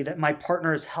important to me that my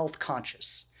partner is health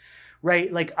conscious,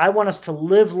 right? Like I want us to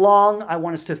live long. I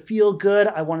want us to feel good.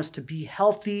 I want us to be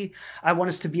healthy. I want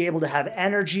us to be able to have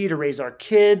energy to raise our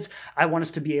kids. I want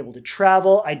us to be able to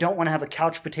travel. I don't want to have a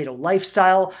couch potato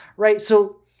lifestyle, right?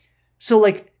 So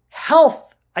like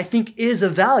health, I think is a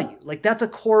value. Like that's a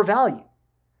core value.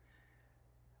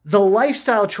 The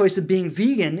lifestyle choice of being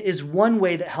vegan is one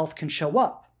way that health can show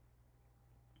up.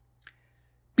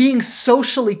 Being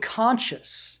socially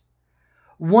conscious,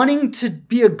 wanting to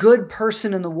be a good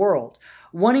person in the world,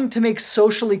 wanting to make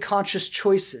socially conscious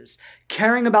choices,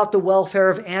 caring about the welfare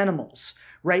of animals,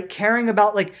 right? Caring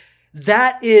about like,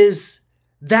 that is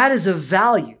a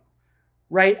value,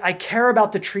 right? I care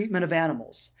about the treatment of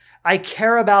animals. I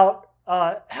care about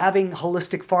having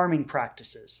holistic farming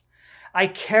practices. I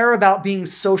care about being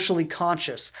socially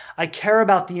conscious. I care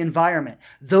about the environment.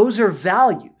 Those are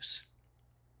values.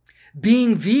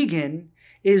 Being vegan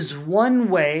is one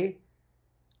way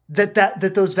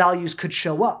that those values could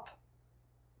show up.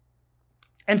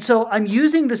 And so I'm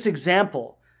using this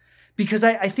example because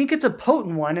I think it's a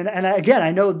potent one. And again,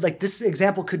 I know like this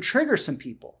example could trigger some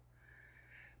people.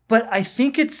 But I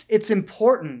think it's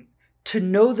important to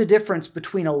know the difference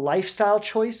between a lifestyle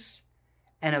choice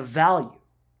and a value.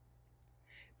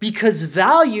 Because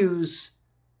values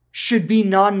should be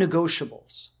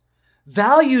non-negotiables.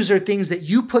 Values are things that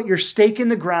you put your stake in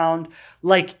the ground.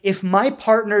 Like if my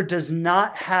partner does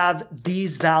not have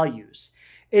these values,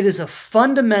 it is a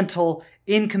fundamental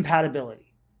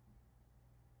incompatibility.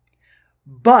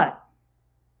 But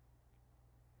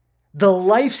the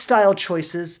lifestyle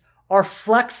choices are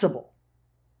flexible,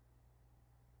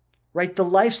 right? The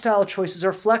lifestyle choices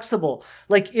are flexible.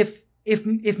 Like if If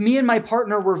me and my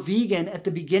partner were vegan at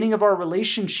the beginning of our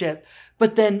relationship,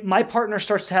 but then my partner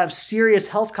starts to have serious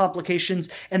health complications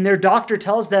and their doctor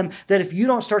tells them that if you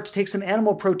don't start to take some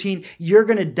animal protein, you're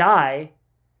going to die.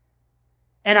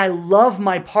 And I love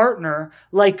my partner,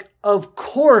 like, of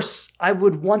course I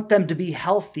would want them to be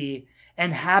healthy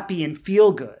and happy and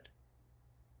feel good.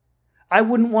 I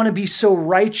wouldn't want to be so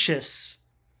righteous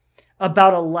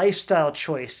about a lifestyle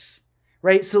choice,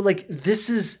 right? So like this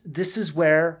is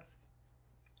where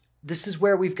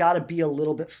we've got to be a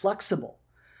little bit flexible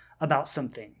about some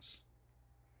things.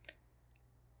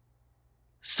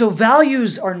 So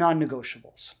values are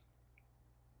non-negotiables.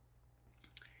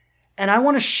 And I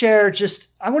want to share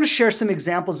some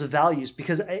examples of values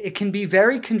because it can be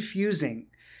very confusing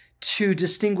to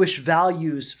distinguish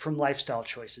values from lifestyle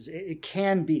choices. It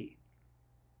can be.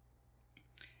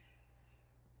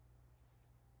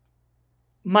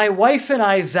 My wife and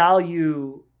I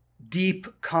value deep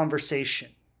conversation.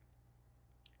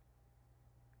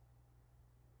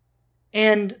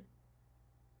 And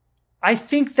I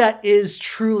think that is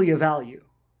truly a value.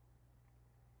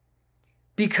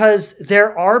 Because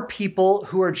there are people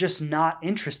who are just not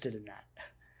interested in that,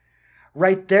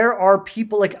 right? There are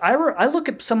people, like I look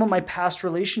at some of my past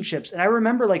relationships and I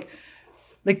remember like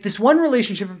this one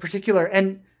relationship in particular,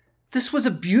 and this was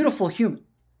a beautiful human,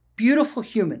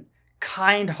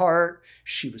 kind heart.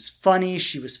 She was funny.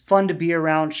 She was fun to be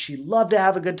around. She loved to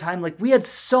have a good time. Like we had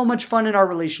so much fun in our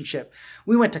relationship.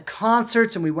 We went to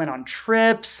concerts and we went on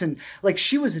trips and like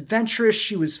she was adventurous.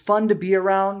 She was fun to be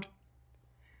around.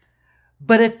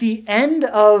 But at the end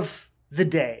of the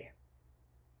day,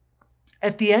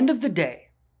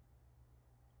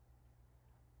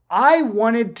 I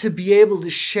wanted to be able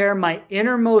to share my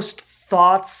innermost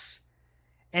thoughts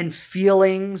and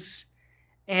feelings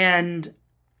and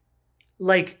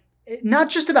like,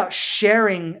 not just about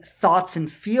sharing thoughts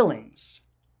and feelings,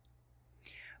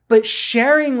 but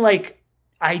sharing like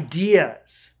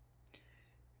ideas.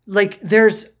 Like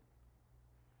there's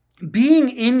being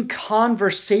in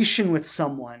conversation with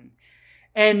someone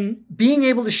and being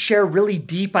able to share really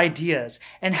deep ideas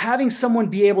and having someone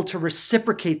be able to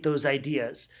reciprocate those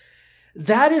ideas.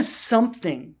 That is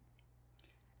something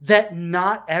that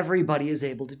not everybody is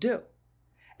able to do.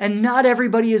 And not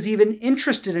everybody is even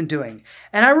interested in doing.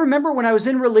 And I remember when I was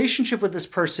in a relationship with this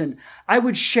person, I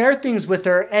would share things with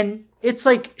her and it's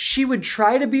like she would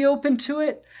try to be open to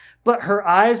it, but her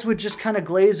eyes would just kind of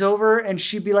glaze over and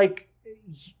she'd be like,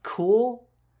 cool.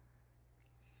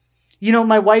 You know,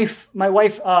 my wife,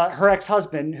 her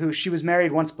ex-husband, who she was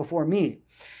married once before me,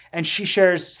 and she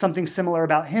shares something similar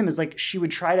about him, is like she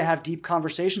would try to have deep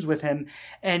conversations with him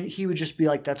and he would just be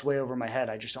like, that's way over my head.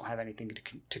 I just don't have anything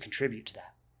to contribute to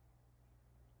that.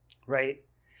 Right?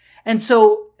 And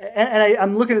so,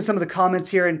 I'm looking at some of the comments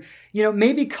here and, you know,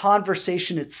 maybe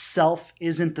conversation itself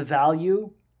isn't the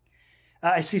value.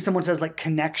 I see someone says like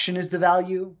connection is the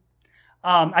value.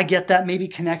 I get that. Maybe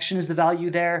connection is the value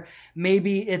there.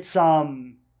 Maybe it's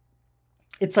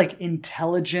like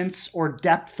intelligence or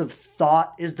depth of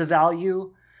thought is the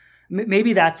value.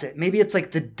 Maybe that's it. Maybe it's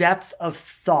like the depth of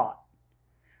thought,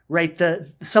 right?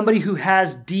 Somebody who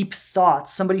has deep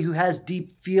thoughts, somebody who has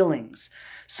deep feelings,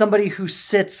 somebody who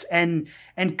sits and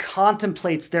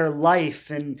contemplates their life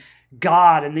and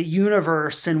God and the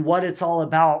universe and what it's all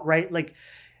about, right? Like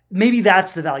maybe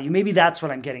that's the value. Maybe that's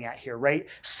what I'm getting at here, right?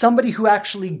 Somebody who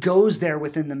actually goes there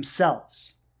within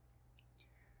themselves.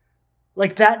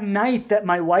 Like that night that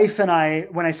my wife and I,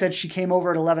 when I said she came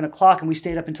over at 11 o'clock and we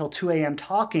stayed up until 2 a.m.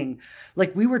 talking,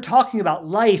 like we were talking about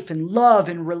life and love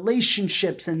and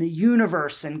relationships and the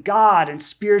universe and God and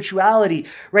spirituality,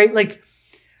 right? Like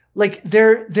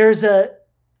there's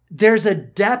a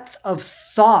depth of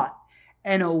thought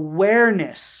and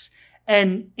awareness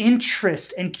and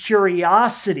interest and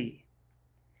curiosity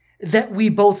that we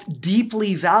both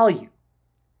deeply value.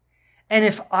 And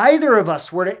if either of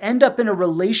us were to end up in a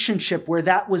relationship where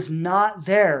that was not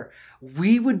there,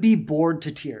 we would be bored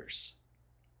to tears.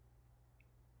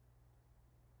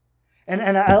 And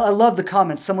I love the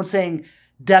comments. Someone saying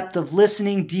depth of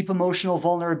listening, deep emotional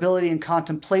vulnerability and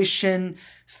contemplation,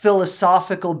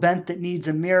 philosophical bent that needs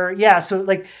a mirror. Yeah, so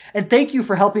like, and thank you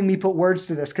for helping me put words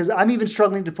to this because I'm even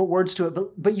struggling to put words to it,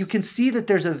 but you can see that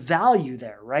there's a value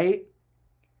there, right?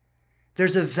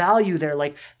 There's a value there,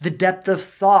 like the depth of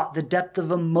thought, the depth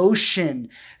of emotion,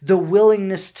 the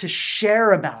willingness to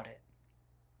share about it.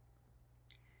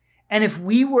 And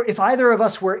if either of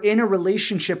us were in a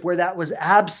relationship where that was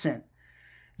absent,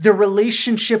 the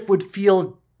relationship would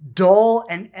feel dull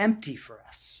and empty for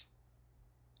us.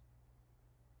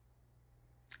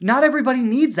 Not everybody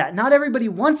needs that. Not everybody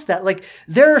wants that. Like,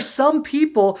 there are some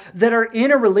people that are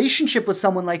in a relationship with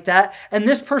someone like that, and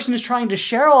this person is trying to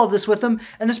share all of this with them,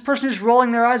 and this person is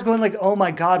rolling their eyes going like, oh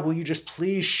my God, will you just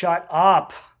please shut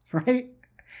up, right?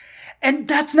 And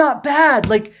that's not bad.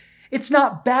 Like, it's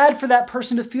not bad for that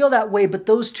person to feel that way, but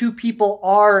those two people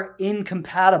are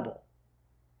incompatible.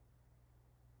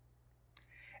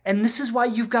 And this is why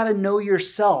you've got to know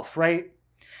yourself, right?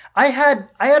 I had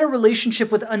a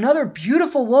relationship with another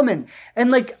beautiful woman,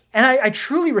 and I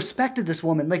truly respected this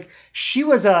woman. Like, she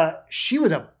was a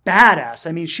badass.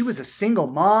 I mean, she was a single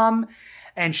mom,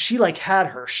 and she like had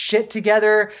her shit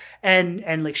together, and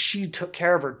like she took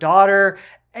care of her daughter,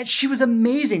 and she was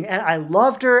amazing. And I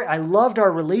loved her. I loved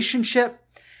our relationship.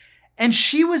 And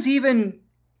she was even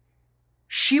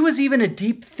a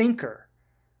deep thinker,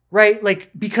 right?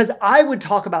 Like, because I would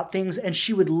talk about things and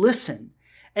she would listen.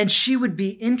 And she would be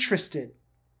interested,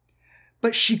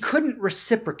 but she couldn't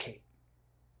reciprocate.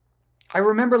 I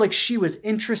remember like she was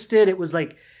interested. It was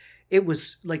like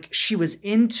she was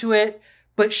into it,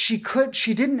 but she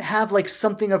didn't have like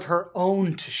something of her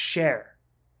own to share.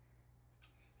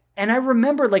 And I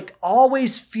remember like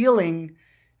always feeling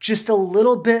just a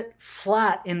little bit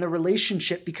flat in the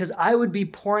relationship because I would be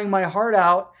pouring my heart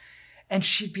out and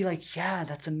she'd be like, yeah,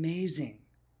 that's amazing.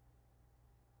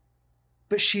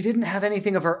 But she didn't have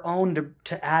anything of her own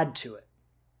to add to it.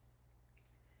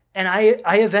 And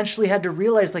I eventually had to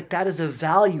realize like that is a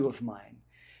value of mine,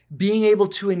 being able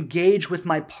to engage with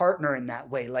my partner in that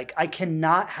way. Like, I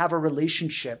cannot have a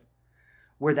relationship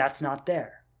where that's not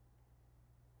there.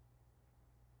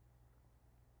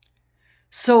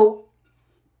 So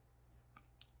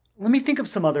let me think of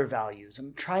some other values.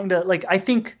 I'm trying to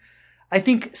I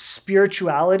think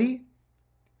spirituality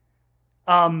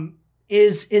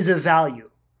is a value.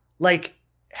 Like,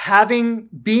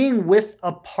 being with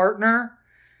a partner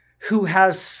who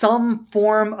has some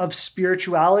form of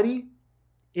spirituality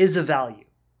is a value.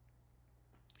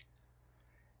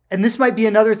 And this might be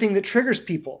another thing that triggers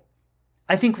people.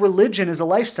 I think religion is a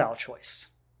lifestyle choice.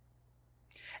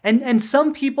 And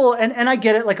some people, and I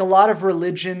get it, like a lot of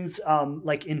religions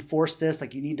like enforce this,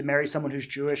 like you need to marry someone who's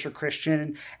Jewish or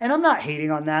Christian. And I'm not hating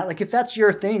on that. Like, if that's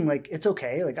your thing, like it's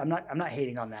okay. Like I'm not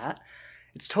hating on that.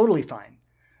 It's totally fine.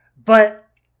 But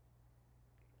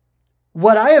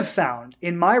what I have found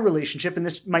in my relationship, and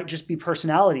this might just be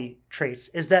personality traits,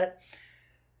 is that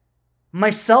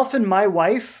myself and my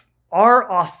wife,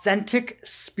 our authentic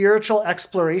spiritual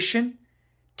exploration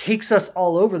takes us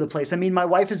all over the place. I mean, my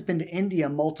wife has been to India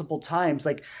multiple times.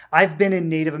 Like, I've been in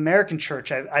Native American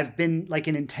church. I've been like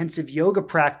in intensive yoga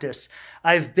practice.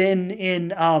 I've been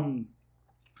in, I've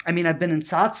been in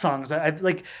satsangs.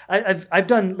 I've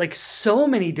done like so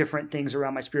many different things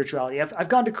around my spirituality. I've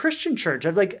gone to Christian church.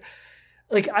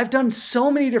 I've done so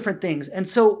many different things. And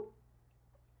so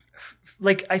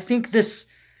I think this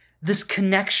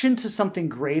connection to something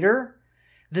greater,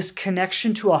 this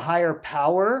connection to a higher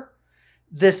power,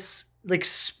 this like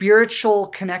spiritual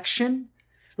connection,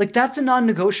 like that's a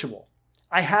non-negotiable.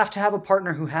 I have to have a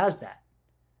partner who has that.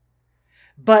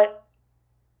 But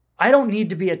I don't need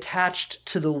to be attached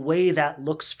to the way that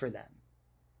looks for them.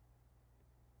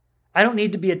 I don't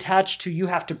need to be attached to you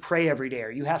have to pray every day or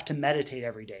you have to meditate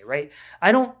every day, right?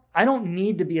 I don't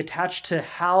need to be attached to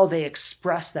how they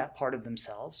express that part of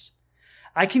themselves.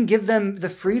 I can give them the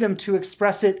freedom to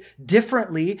express it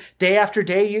differently day after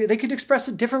day. They could express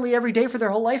it differently every day for their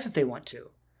whole life if they want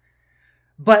to.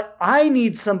 But I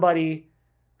need somebody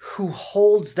who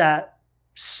holds that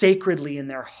sacredly in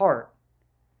their heart.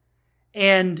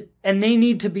 And they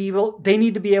need to be able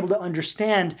to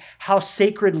understand how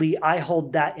sacredly I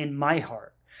hold that in my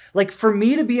heart. Like, for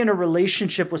me to be in a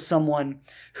relationship with someone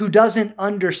who doesn't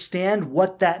understand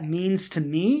what that means to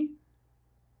me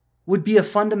would be a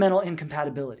fundamental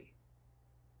incompatibility.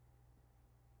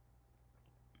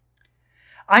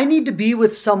 I need to be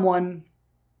with someone,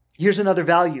 here's another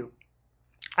value.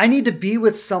 I need to be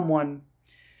with someone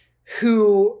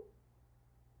who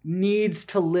needs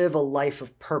to live a life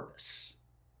of purpose.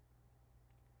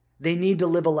 They need to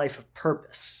live a life of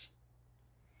purpose.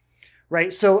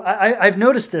 Right? So I've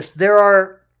noticed this. There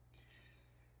are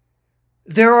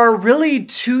really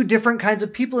two different kinds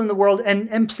of people in the world.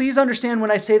 And please understand when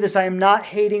I say this, I am not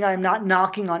hating, I am not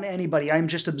knocking on anybody. I am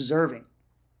just observing.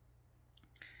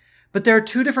 But there are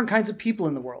two different kinds of people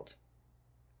in the world.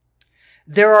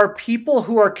 There are people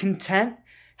who are content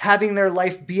having their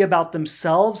life be about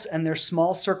themselves and their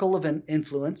small circle of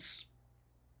influence.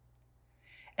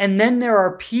 And then there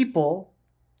are people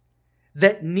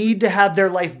that need to have their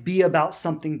life be about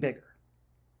something bigger.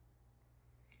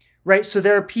 Right? So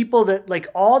there are people that like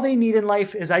all they need in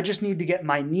life is I just need to get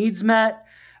my needs met.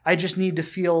 I just need to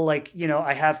feel like,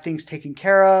 I have things taken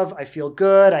care of. I feel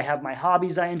good. I have my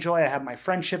hobbies I enjoy. I have my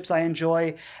friendships I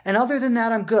enjoy. And other than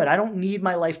that, I'm good. I don't need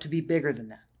my life to be bigger than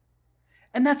that.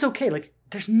 And that's okay. Like,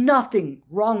 there's nothing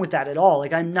wrong with that at all.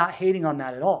 Like, I'm not hating on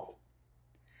that at all.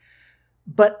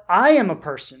 But I am a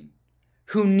person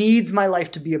who needs my life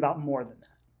to be about more than that.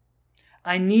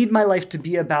 I need my life to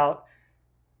be about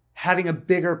having a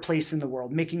bigger place in the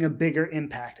world, making a bigger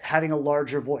impact, having a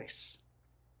larger voice.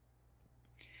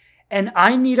 And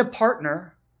I need a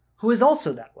partner who is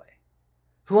also that way,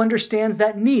 who understands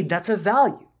that need. That's a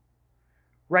value,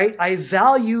 right? I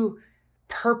value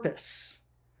purpose.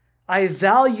 I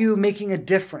value making a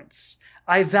difference.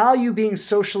 I value being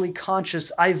socially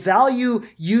conscious. I value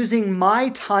using my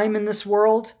time in this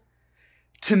world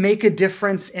to make a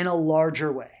difference in a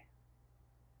larger way.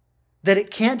 That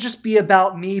it can't just be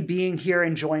about me being here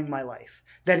enjoying my life.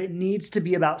 That it needs to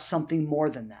be about something more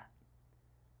than that.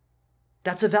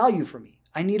 That's a value for me.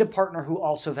 I need a partner who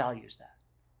also values that.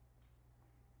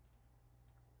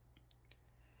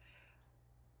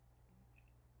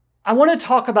 I want to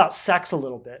talk about sex a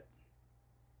little bit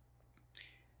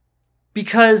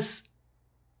because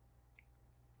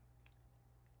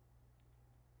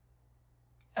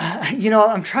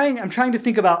I'm trying to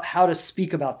think about how to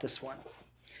speak about this one,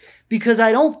 because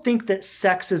I don't think that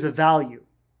sex is a value,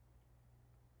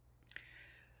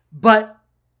 but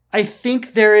I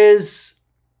think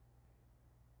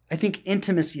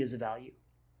intimacy is a value.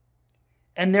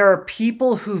 And there are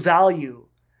people who value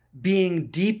being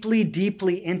deeply,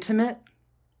 deeply intimate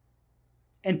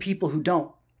and people who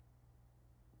don't.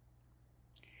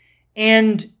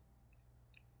 And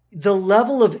the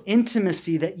level of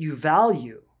intimacy that you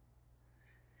value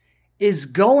is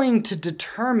going to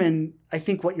determine, I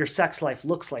think, what your sex life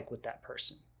looks like with that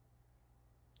person.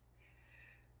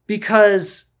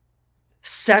 Because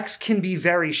sex can be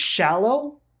very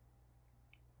shallow,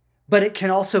 but it can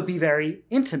also be very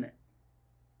intimate.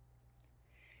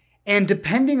 And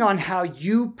depending on how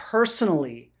you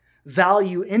personally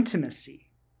value intimacy,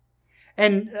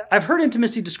 and I've heard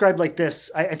intimacy described like this,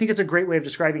 I think it's a great way of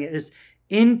describing it, is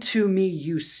into me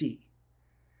you see,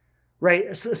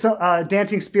 right? So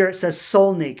Dancing Spirit says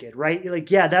soul naked, right? Like,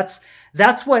 yeah, that's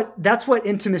what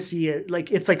intimacy is.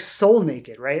 Like, it's like soul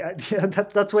naked, right?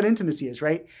 That's what intimacy is,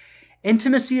 right?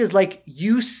 Intimacy is like,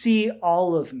 you see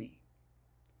all of me.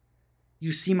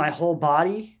 You see my whole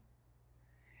body.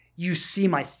 You see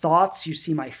my thoughts. You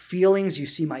see my feelings. You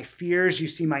see my fears. You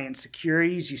see my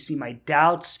insecurities. You see my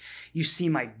doubts. You see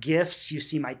my gifts. You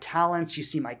see my talents. You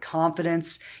see my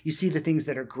confidence. You see the things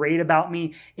that are great about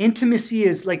me. Intimacy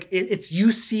is like, it's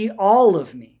you see all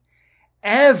of me,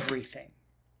 everything.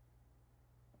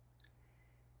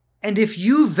 And if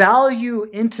you value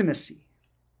intimacy,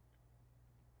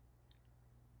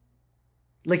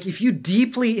 like if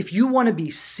you want to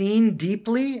be seen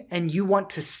deeply and you want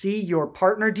to see your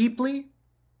partner deeply,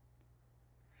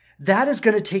 that is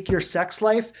going to take your sex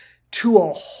life to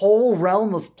a whole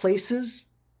realm of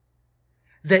places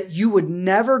that you would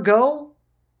never go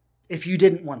if you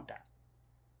didn't want that.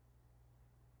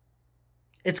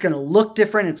 It's going to look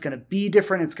different. It's going to be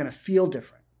different. It's going to feel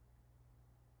different.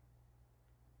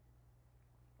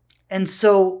 And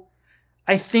so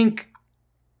I think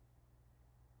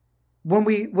when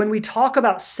we talk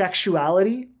about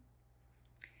sexuality,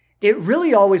 it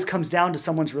really always comes down to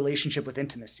someone's relationship with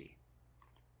intimacy.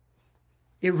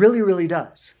 It really, really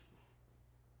does.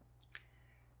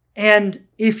 And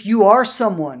if you are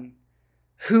someone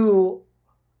who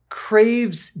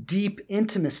craves deep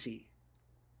intimacy,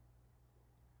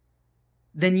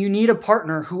 then you need a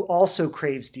partner who also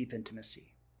craves deep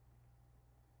intimacy.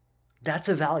 That's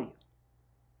a value.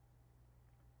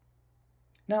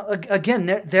 Now,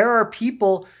 again, there are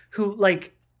people who,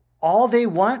 like, all they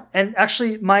want, and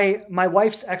actually my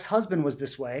wife's ex-husband was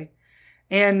this way,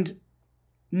 and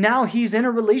now he's in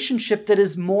a relationship that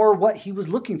is more what he was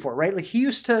looking for, right? Like, he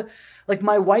used to, like,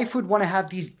 my wife would want to have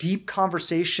these deep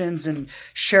conversations and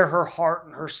share her heart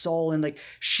and her soul, and like,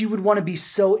 she would want to be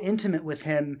so intimate with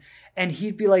him, and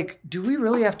he'd be like, do we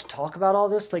really have to talk about all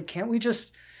this? Like, can't we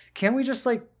just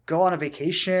like go on a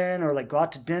vacation or like go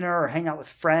out to dinner or hang out with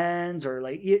friends, or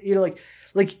like,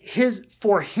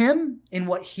 for him, and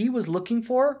what he was looking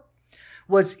for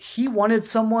was he wanted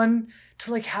someone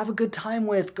to like have a good time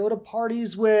with, go to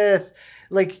parties with,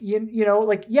 like,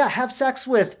 have sex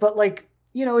with, but like,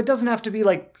 it doesn't have to be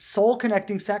like soul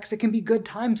connecting sex. It can be good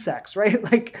time sex, right?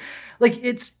 Like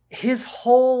it's his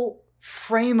whole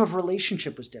frame of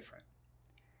relationship was different.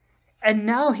 And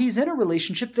now he's in a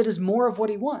relationship that is more of what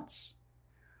he wants.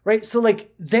 Right? So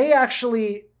like they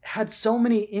actually had so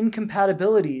many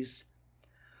incompatibilities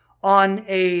on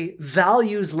a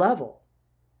values level,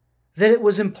 that it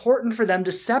was important for them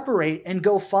to separate and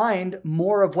go find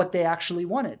more of what they actually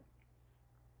wanted.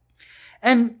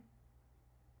 And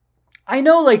I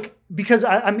know, like, because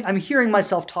I'm hearing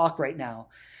myself talk right now,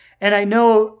 and I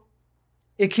know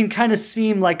it can kind of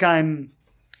seem like I'm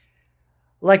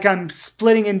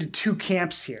splitting into two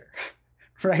camps here,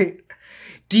 right?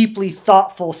 Deeply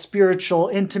thoughtful, spiritual,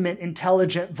 intimate,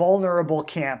 intelligent, vulnerable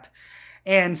camp,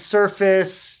 and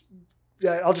surface,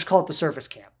 I'll just call it the surface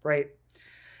camp, right?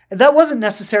 And that wasn't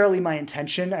necessarily my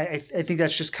intention. I think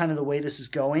that's just kind of the way this is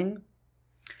going.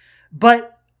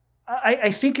 But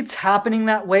I think it's happening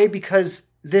that way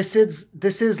because this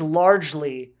is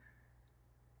largely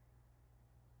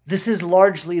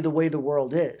the way the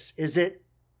world is. It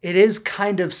is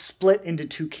kind of split into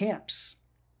two camps.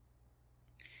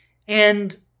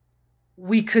 And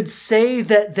we could say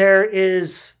that there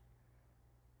is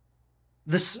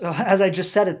this, as I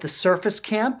just said it, the surface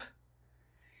camp.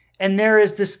 And there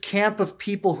is this camp of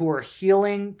people who are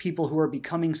healing, people who are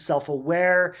becoming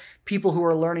self-aware, people who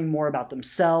are learning more about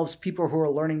themselves, people who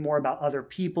are learning more about other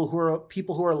people,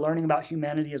 people who are learning about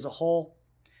humanity as a whole.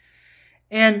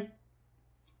 And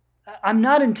I'm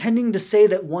not intending to say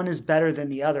that one is better than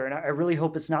the other, and I really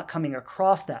hope it's not coming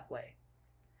across that way.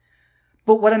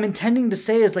 But what I'm intending to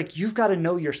say is, like, you've got to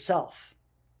know yourself.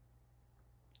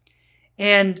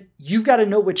 And you've got to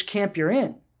know which camp you're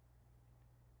in.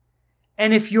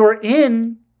 And if you're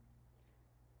in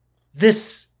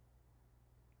this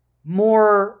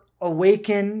more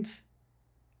awakened,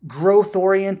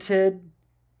 growth-oriented,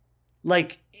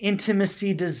 like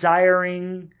intimacy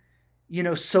desiring,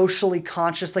 socially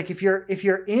conscious, like if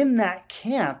you're in that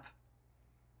camp,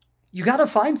 you got to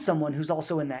find someone who's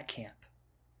also in that camp.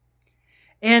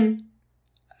 And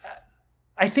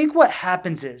I think what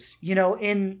happens is,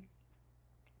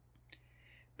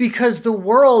 because the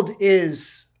world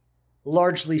is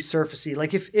largely surfacey.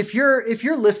 Like if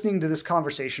you're listening to this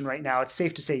conversation right now, it's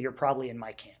safe to say you're probably in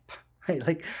my camp, right?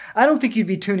 Like, I don't think you'd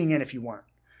be tuning in if you weren't.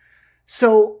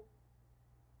 So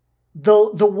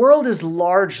the world is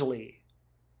largely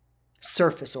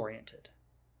surface oriented.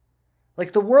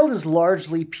 Like, the world is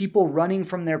largely people running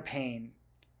from their pain,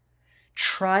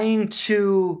 trying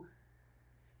to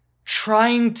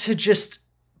just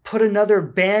put another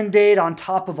Band-Aid on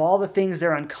top of all the things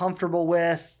they're uncomfortable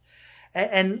with.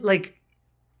 And like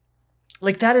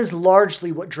that is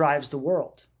largely what drives the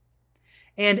world.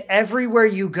 And everywhere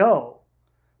you go,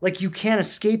 like, you can't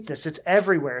escape this. It's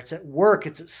everywhere. It's at work.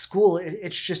 It's at school.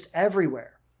 It's just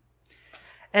everywhere.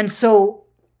 And so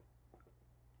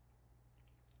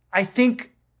I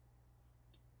think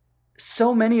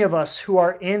so many of us who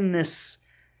are in this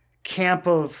camp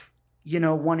of,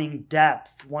 wanting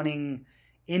depth, wanting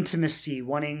intimacy,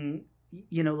 wanting,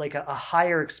 like a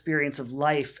higher experience of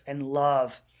life and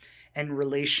love and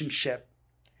relationship,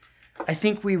 I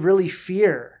think we really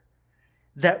fear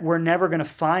that we're never going to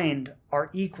find our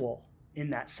equal in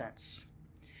that sense.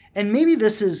 And maybe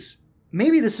this is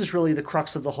really the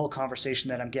crux of the whole conversation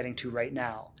that I'm getting to right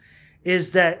now,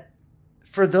 is that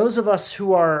for those of us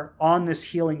who are on this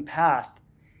healing path,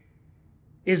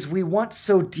 is we want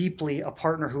so deeply a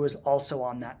partner who is also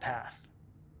on that path.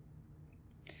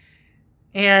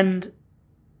 And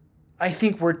I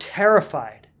think we're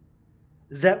terrified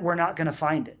that we're not going to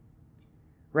find it,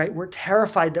 right? We're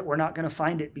terrified that we're not going to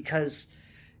find it because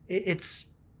it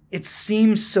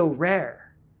seems so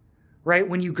rare, right?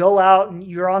 When you go out and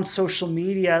you're on social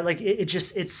media, like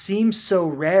it seems so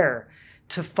rare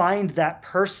to find that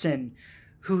person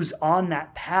who's on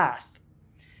that path.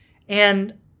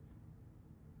 And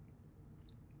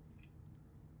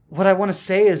what I want to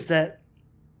say is that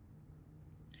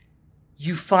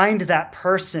you find that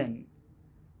person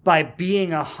by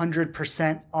being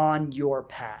 100% on your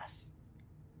path.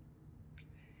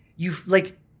 You've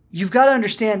got to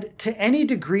understand, to any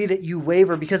degree that you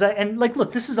waver, because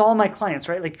look, this is all my clients,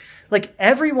 right? Like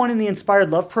everyone in the Inspired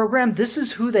Love program, this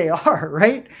is who they are,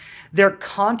 right? They're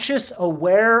conscious,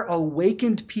 aware,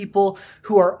 awakened people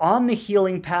who are on the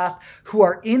healing path, who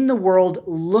are in the world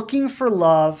looking for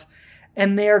love,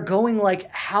 and they are going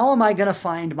like, how am I going to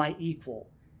find my equal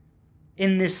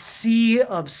in this sea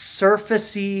of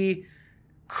surfacey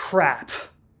crap?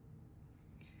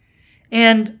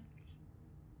 And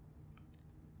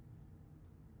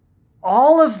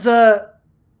all of the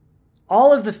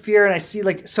fear, and I see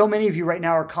like so many of you right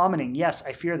now are commenting, yes,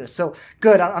 I fear this. So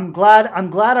good. I'm glad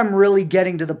I'm really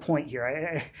getting to the point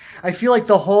here. I feel like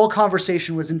the whole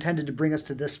conversation was intended to bring us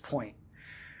to this point,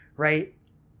 right?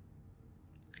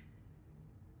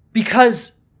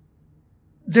 Because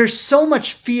there's so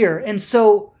much fear. And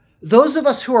so those of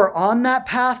us who are on that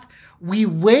path, we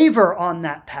waver on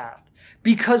that path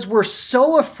because we're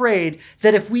so afraid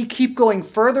that if we keep going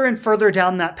further and further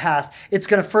down that path, it's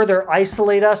going to further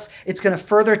isolate us. It's going to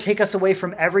further take us away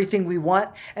from everything we want.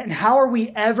 And how are we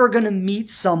ever going to meet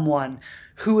someone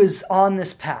who is on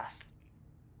this path?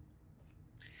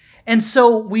 And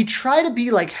so we try to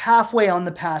be like halfway on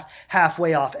the path,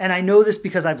 halfway off. And I know this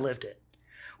because I've lived it.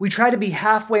 We try to be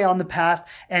halfway on the path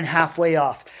and halfway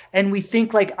off. And we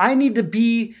think like, I need to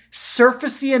be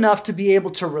surfacey enough to be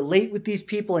able to relate with these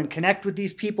people and connect with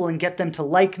these people and get them to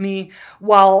like me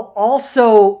while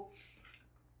also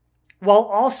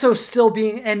still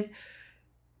being, and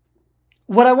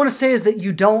what I want to say is that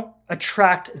you don't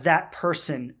attract that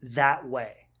person that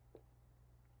way.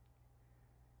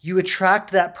 You attract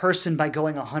that person by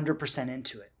going 100%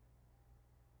 into it.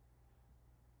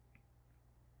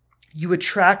 You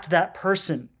attract that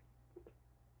person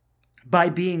by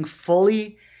being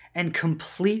fully and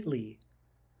completely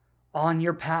on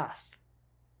your path.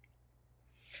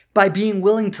 By being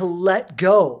willing to let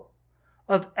go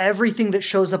of everything that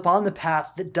shows up on the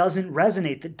path that doesn't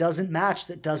resonate, that doesn't match,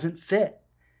 that doesn't fit.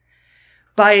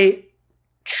 By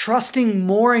trusting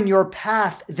more in your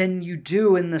path than you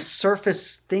do in the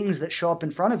surface things that show up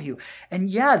in front of you. And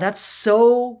yeah, that's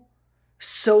so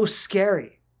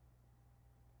scary.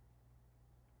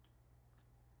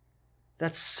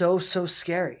 That's so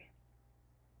scary.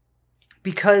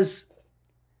 Because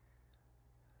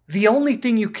the only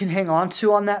thing you can hang on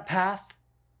to on that path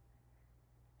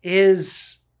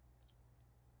is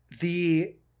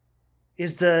the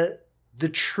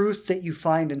truth that you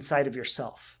find inside of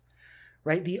yourself,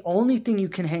 right? The only thing you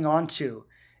can hang on to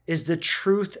is the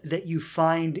truth that you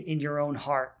find in your own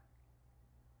heart.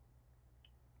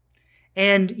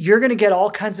 And you're going to get all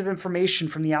kinds of information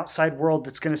from the outside world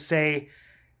that's going to say,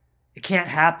 it can't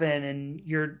happen, and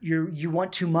you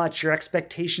want too much, your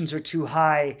expectations are too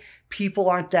high, people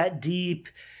aren't that deep,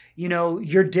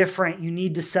 you're different, you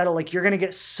need to settle. Like, you're going to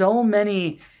get so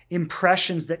many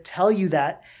impressions that tell you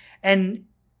that. And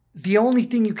the only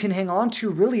thing you can hang on to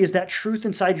really is that truth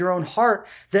inside your own heart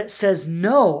that says,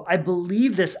 no, I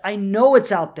believe this. I know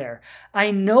it's out there.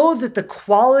 I know that the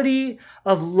quality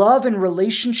of love and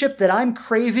relationship that I'm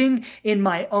craving in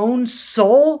my own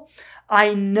soul,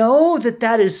 I know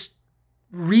that is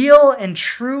real and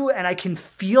true, and I can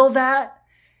feel that.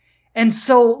 And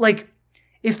so, like,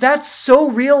 if that's so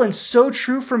real and so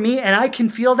true for me, and I can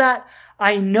feel that,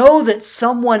 I know that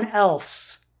someone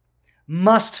else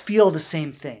must feel the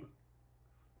same thing.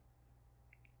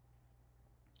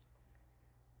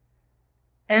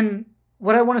 And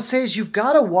what I want to say is, you've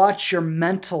got to watch your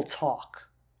mental talk.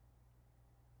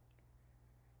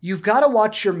 You've got to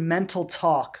watch your mental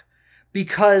talk,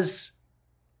 because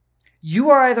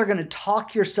you are either going to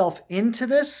talk yourself into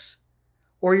this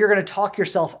or you're going to talk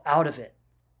yourself out of it.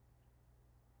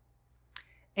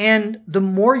 And the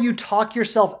more you talk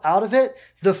yourself out of it,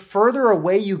 the further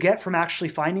away you get from actually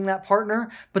finding that partner.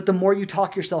 But the more you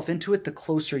talk yourself into it, the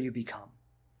closer you become.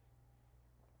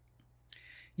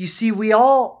 You see, we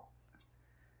all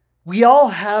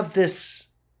have this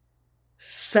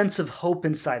sense of hope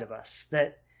inside of us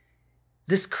that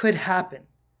this could happen.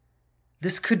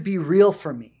 This could be real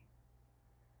for me.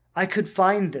 I could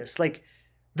find this. Like,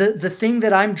 the thing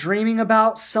that I'm dreaming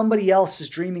about, somebody else is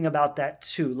dreaming about that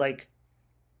too. Like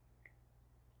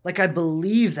I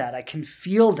believe that. I can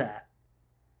feel that.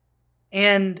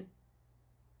 And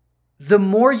the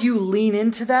more you lean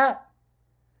into that,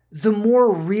 the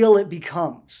more real it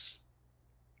becomes.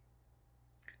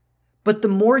 But the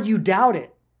more you doubt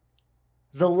it,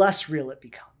 the less real it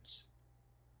becomes.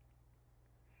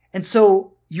 And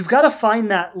so you've got to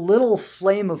find that little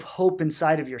flame of hope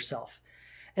inside of yourself.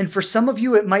 And for some of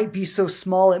you, it might be so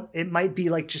small, it might be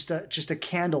like just a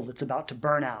candle that's about to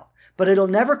burn out. But it'll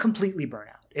never completely burn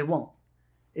out. It won't.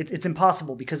 It's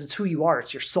impossible, because it's who you are.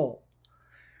 It's your soul.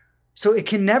 So it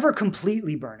can never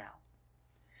completely burn out.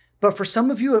 But for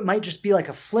some of you, it might just be like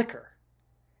a flicker.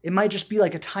 It might just be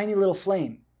like a tiny little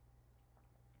flame.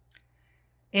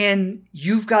 And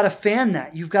you've got to fan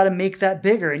that. You've got to make that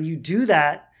bigger. And you do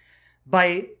that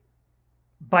by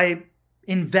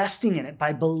investing in it,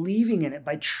 by believing in it,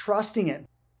 by trusting it.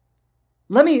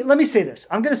 Let me say this.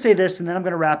 I'm going to say this, and then I'm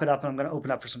going to wrap it up, and I'm going to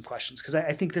open up for some questions, because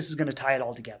I think this is going to tie it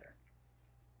all together.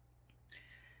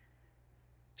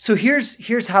 So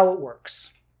here's how it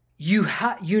works. You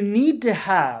need to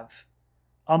have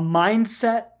a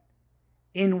mindset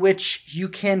in which you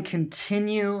can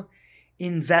continue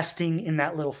investing in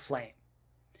that little flame,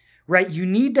 right? You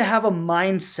need to have a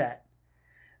mindset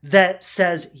that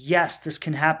says, yes, this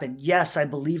can happen. Yes, I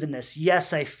believe in this.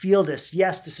 Yes, I feel this.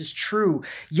 Yes, this is true.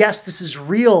 Yes, this is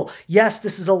real. Yes,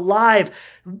 this is alive.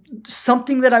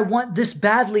 Something that I want this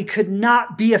badly could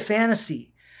not be a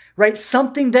fantasy, right?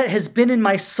 Something that has been in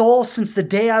my soul since the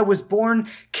day I was born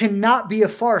cannot be a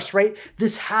farce, right?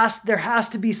 There has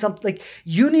to be something. Like,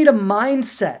 you need a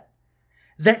mindset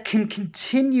that can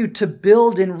continue to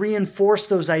build and reinforce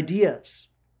those ideas.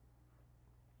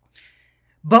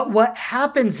 But what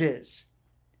happens is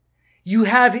you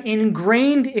have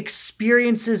ingrained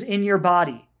experiences in your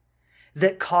body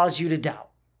that cause you to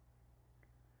doubt.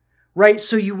 Right?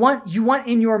 So you want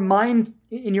in your mind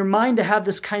to have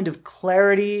this kind of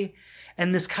clarity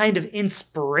and this kind of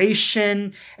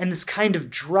inspiration and this kind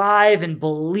of drive and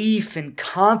belief and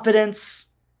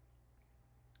confidence.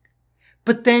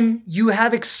 But then you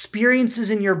have experiences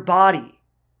in your body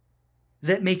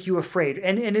that make you afraid.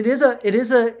 And it is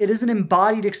an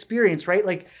embodied experience, right?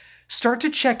 Like, start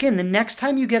to check in the next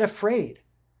time you get afraid.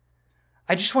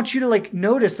 I just want you to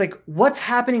notice what's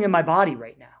happening in my body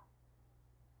right now.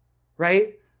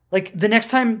 Right? Like the next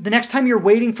time you're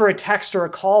waiting for a text or a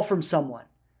call from someone,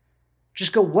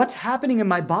 just go, what's happening in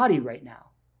my body right now?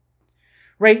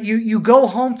 Right? You go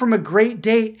home from a great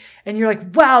date and you're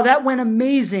like, wow, that went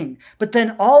amazing. But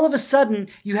then all of a sudden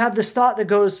you have this thought that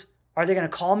goes, are they going to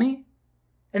call me?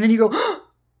 And then you go,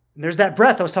 and there's that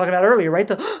breath I was talking about earlier,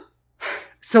 right?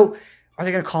 So are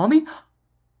they going to call me?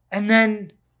 And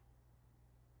then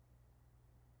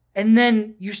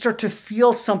you start to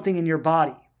feel something in your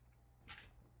body.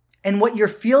 And what you're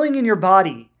feeling in your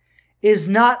body is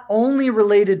not only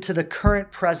related to the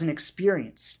current present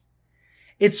experience.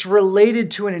 It's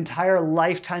related to an entire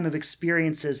lifetime of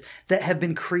experiences that have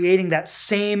been creating that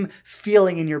same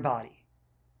feeling in your body.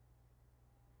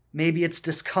 Maybe it's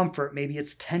discomfort, maybe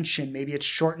it's tension, maybe it's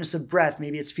shortness of breath,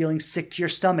 maybe it's feeling sick to your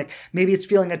stomach, maybe it's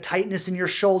feeling a tightness in your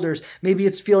shoulders, maybe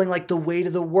it's feeling like the weight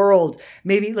of the world,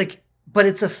 but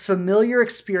it's a familiar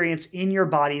experience in your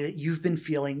body that you've been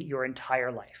feeling your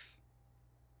entire life.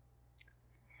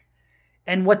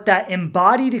 And what that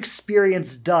embodied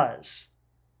experience does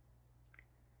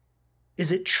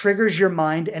is it triggers your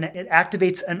mind and it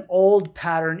activates an old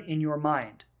pattern in your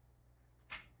mind.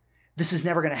 This is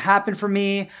never going to happen for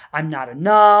me. I'm not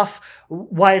enough.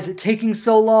 Why is it taking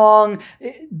so long?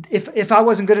 If I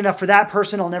wasn't good enough for that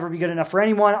person, I'll never be good enough for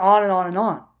anyone, on and on and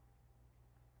on.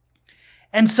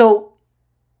 And so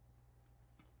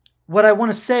what I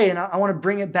want to say, and I want to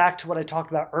bring it back to what I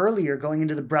talked about earlier, going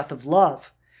into the breath of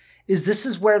love, is this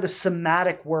is where the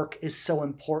somatic work is so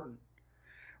important,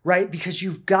 right? Because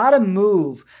you've got to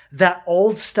move that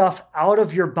old stuff out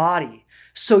of your body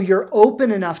so you're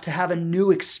open enough to have a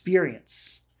new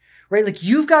experience, right? Like,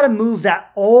 you've got to move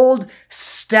that old,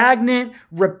 stagnant,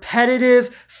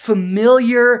 repetitive,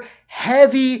 familiar,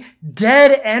 heavy,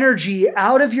 dead energy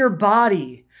out of your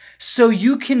body so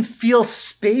you can feel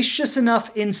spacious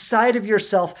enough inside of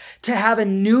yourself to have a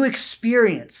new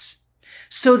experience.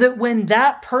 So that when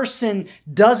that person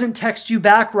doesn't text you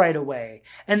back right away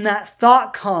and that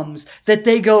thought comes that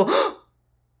they go,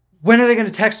 when are they going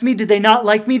to text me? Did they not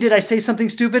like me? Did I say something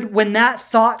stupid? When that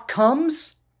thought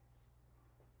comes,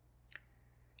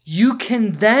 you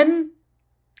can then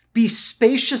be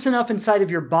spacious enough inside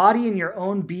of your body and your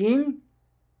own being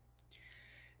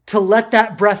to let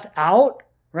that breath out,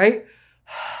 right?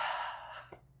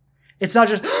 It's not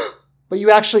just, but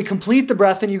you actually complete the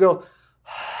breath and you go,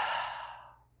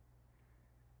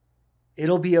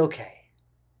 it'll be okay.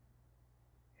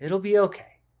 It'll be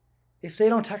okay. If they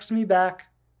don't text me back,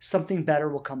 something better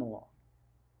will come along.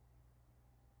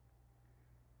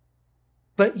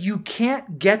 But you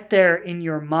can't get there in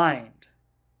your mind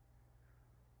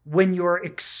when your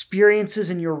experiences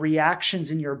and your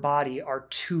reactions in your body are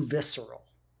too visceral.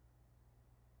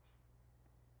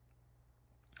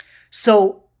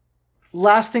 So,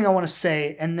 last thing I want to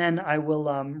say, and then I will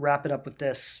wrap it up with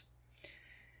this,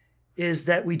 is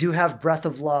that we do have Breath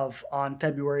of Love on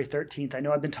February 13th. I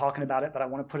know I've been talking about it, but I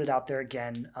want to put it out there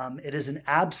again. It is an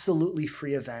absolutely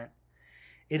free event.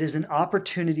 It is an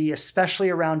opportunity, especially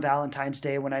around Valentine's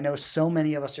Day, when I know so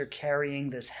many of us are carrying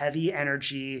this heavy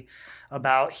energy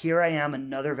about, here I am,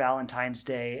 another Valentine's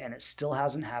Day, and it still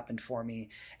hasn't happened for me.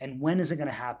 And when is it going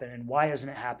to happen? And why isn't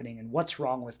it happening? And what's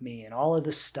wrong with me? And all of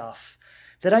this stuff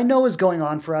that I know is going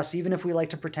on for us, even if we like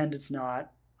to pretend it's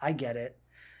not. I get it.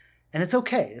 And it's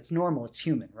okay. It's normal. It's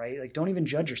human, right? Like, don't even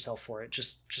judge yourself for it.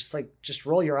 Just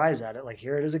roll your eyes at it. Like,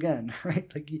 here it is again,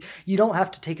 right? Like, you don't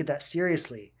have to take it that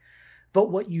seriously. But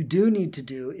what you do need to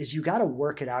do is you got to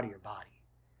work it out of your body,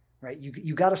 right?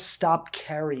 You got to stop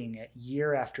carrying it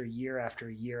year after year after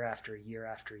year after year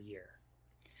after year.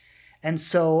 And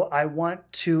so I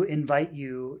want to invite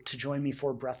you to join me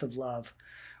for Breath of Love,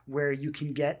 where you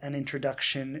can get an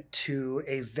introduction to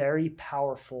a very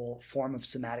powerful form of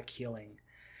somatic healing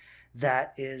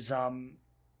that is,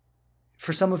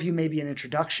 for some of you, maybe an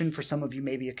introduction. For some of you,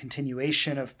 maybe a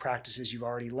continuation of practices you've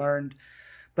already learned.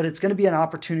 But it's going to be an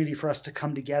opportunity for us to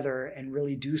come together and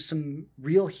really do some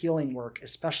real healing work,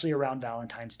 especially around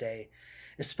Valentine's Day,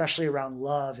 especially around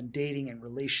love and dating and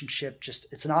relationship. Just,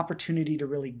 it's an opportunity to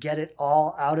really get it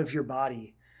all out of your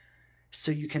body so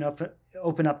you can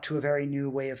open up to a very new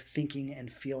way of thinking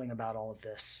and feeling about all of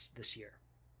this year.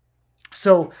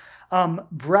 So,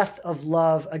 Breath of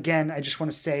Love, again, I just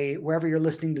want to say, wherever you're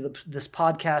listening to this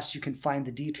podcast, you can find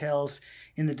the details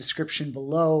in the description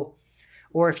below.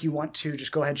 Or if you want to,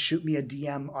 just go ahead and shoot me a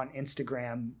DM on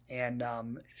Instagram and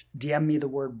DM me the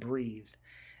word breathe.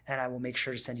 And I will make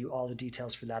sure to send you all the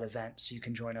details for that event so you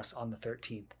can join us on the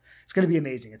 13th. It's going to be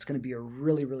amazing. It's going to be a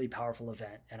really, really powerful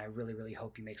event. And I really, really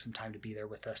hope you make some time to be there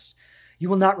with us. You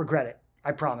will not regret it.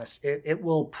 I promise. It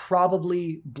will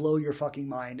probably blow your fucking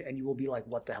mind and you will be like,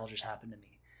 what the hell just happened to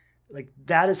me? Like,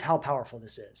 that is how powerful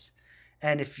this is.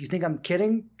 And if you think I'm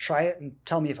kidding, try it and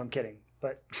tell me if I'm kidding.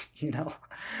 But,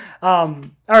 all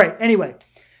right. Anyway,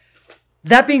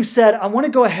 that being said, I want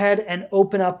to go ahead and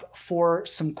open up for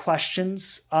some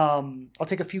questions. I'll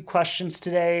take a few questions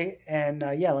today and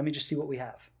let me just see what we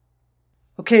have.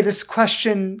 Okay, this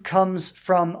question comes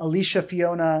from Alicia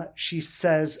Fiona. She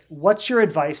says, what's your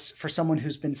advice for someone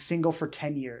who's been single for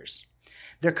 10 years?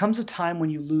 There comes a time when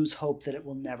you lose hope that it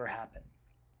will never happen.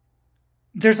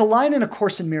 There's a line in A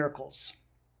Course in Miracles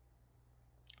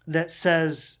that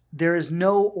says, there is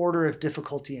no order of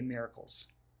difficulty in miracles.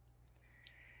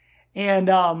 And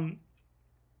I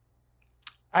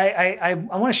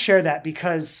want to share that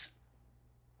because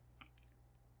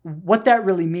what that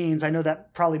really means, I know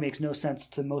that probably makes no sense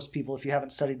to most people if you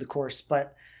haven't studied the Course,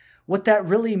 but what that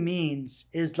really means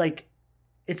is, like,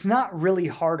 it's not really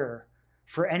harder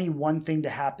for any one thing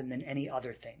to happen than any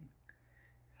other thing.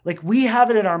 Like, we have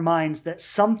it in our minds that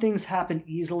some things happen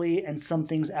easily and some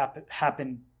things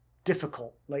happen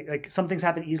difficult. Like some things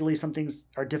happen easily, some things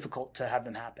are difficult to have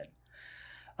them happen.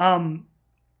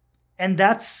 And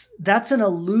that's an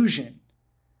illusion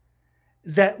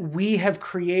that we have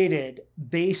created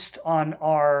based on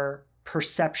our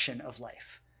perception of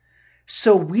life.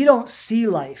 So we don't see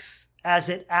life as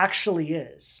it actually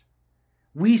is.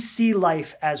 We see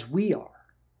life as we are,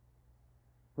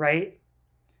 right?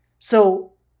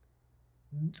 So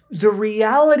the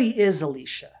reality is,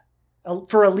 Alicia,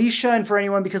 for Alicia and for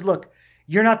anyone, because look,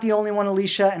 you're not the only one,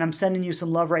 Alicia, and I'm sending you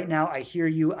some love right now. I hear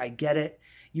you. I get it.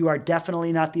 You are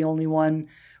definitely not the only one.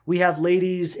 We have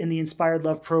ladies in the Inspired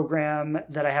Love program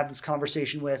that I have this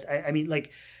conversation with. I mean,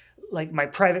 like my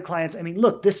private clients. I mean,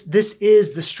 look, this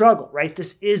is the struggle, right?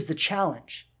 This is the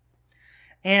challenge.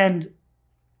 And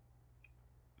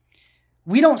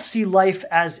we don't see life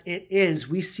as it is.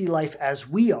 We see life as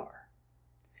we are.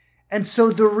 And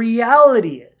so the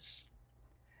reality is,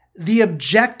 the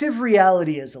objective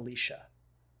reality is, Alicia,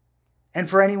 and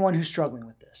for anyone who's struggling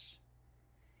with this,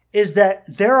 is that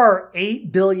there are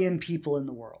 8 billion people in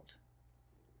the world.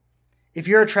 If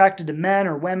you're attracted to men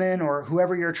or women or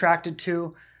whoever you're attracted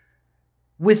to,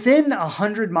 within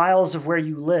 100 miles of where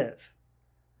you live,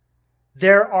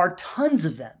 there are tons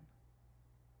of them.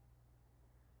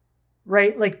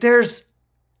 Right? Like there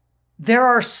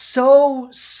are so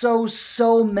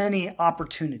many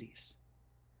opportunities.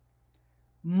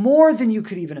 More than you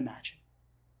could even imagine.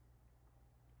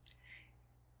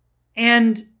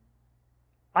 And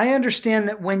I understand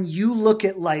that when you look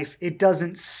at life, it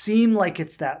doesn't seem like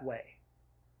it's that way.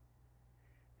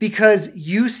 Because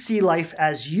you see life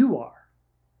as you are.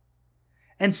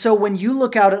 And so when you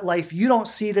look out at life, you don't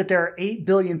see that there are 8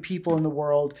 billion people in the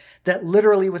world, that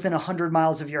literally within 100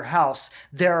 miles of your house,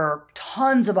 there are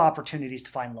tons of opportunities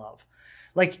to find love.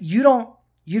 Like you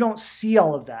don't see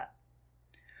all of that.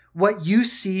 What you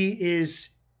see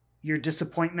is your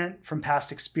disappointment from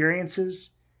past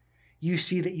experiences. You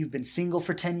see that you've been single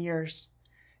for 10 years.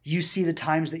 You see the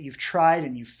times that you've tried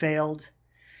and you've failed.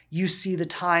 You see the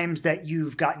times that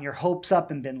you've gotten your hopes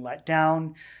up and been let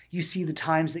down. You see the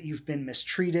times that you've been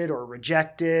mistreated or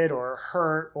rejected or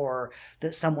hurt, or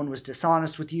that someone was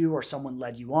dishonest with you or someone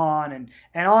led you on, and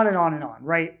on and on and on,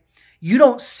 right? You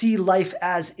don't see life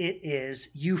as it is.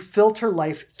 You filter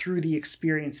life through the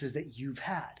experiences that you've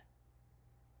had.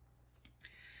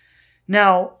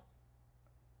 Now,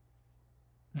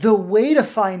 the way to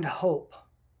find hope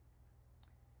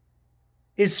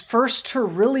is first to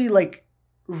really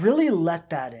let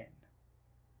that in.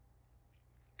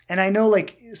 And I know,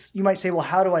 you might say, well,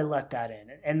 how do I let that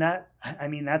in? And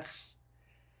that's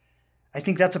I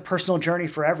think that's a personal journey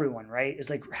for everyone, right? Is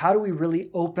like, how do we really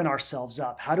open ourselves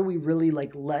up? How do we really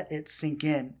like let it sink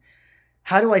in?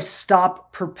 How do I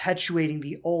stop perpetuating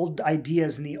the old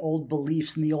ideas and the old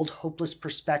beliefs and the old hopeless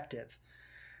perspective,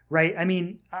 right? I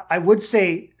mean, I would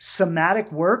say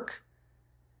somatic work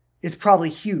is probably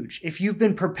huge. If you've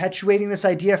been perpetuating this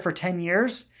idea for 10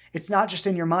 years, it's not just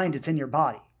in your mind, it's in your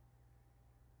body,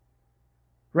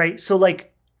 right? So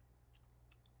like,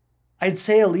 I'd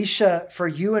say, Alicia, for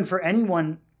you and for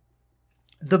anyone,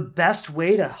 the best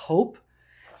way to hope,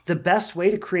 the best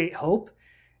way to create hope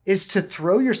is to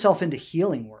throw yourself into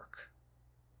healing work.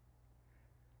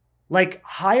 Like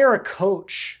hire a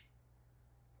coach,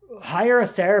 hire a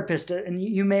therapist, and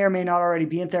you may or may not already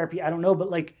be in therapy. I don't know,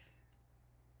 but like,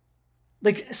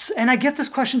 and I get this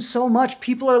question so much.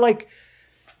 People are like,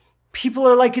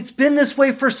 it's been this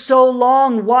way for so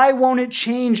long. Why won't it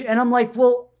change? And I'm like,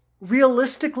 well,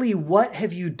 realistically, what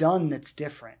have you done that's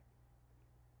different?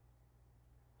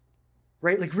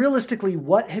 Right? Like realistically,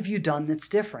 what have you done that's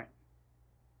different?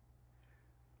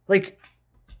 Like,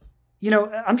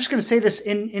 I'm just going to say this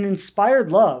in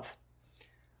inspired love.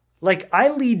 Like I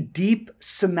lead deep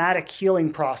somatic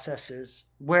healing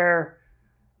processes where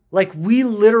like we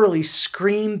literally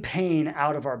scream pain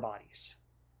out of our bodies.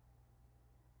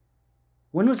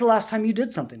 When was the last time you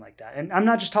did something like that? And I'm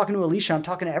not just talking to Alicia, I'm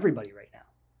talking to everybody right now.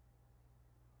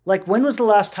 Like when was the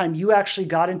last time you actually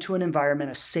got into an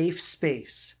environment, a safe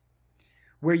space,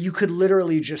 where you could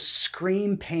literally just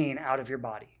scream pain out of your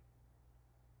body?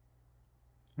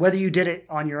 Whether you did it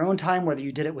on your own time, whether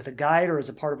you did it with a guide or as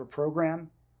a part of a program.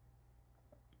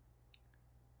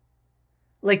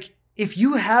 Like if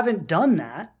you haven't done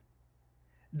that,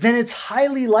 then it's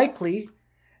highly likely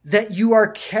that you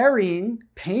are carrying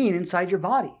pain inside your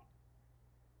body.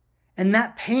 And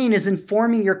that pain is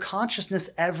informing your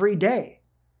consciousness every day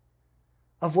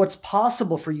of what's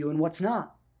possible for you and what's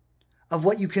not, of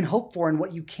what you can hope for and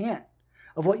what you can't,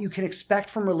 of what you can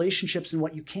expect from relationships and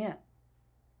what you can't.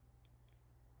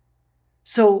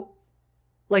 So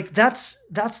like that's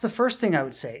the first thing I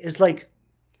would say is like,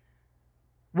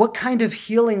 what kind of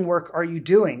healing work are you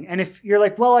doing? And if you're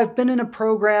like, well, I've been in a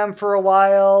program for a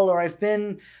while, or I've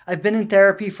been in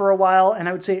therapy for a while, and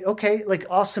I would say, okay, like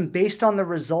awesome. Based on the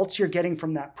results you're getting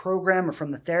from that program or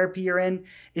from the therapy you're in,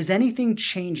 is anything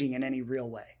changing in any real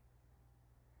way?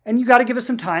 And you got to give it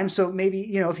some time. So maybe,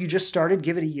 if you just started,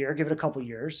 give it a year, give it a couple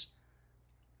years.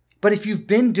 But if you've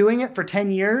been doing it for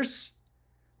 10 years,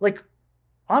 like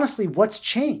honestly, what's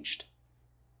changed?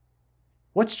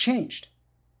 What's changed?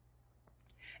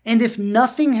 And if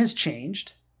nothing has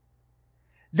changed,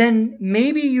 then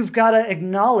maybe you've got to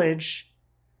acknowledge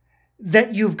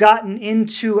that you've gotten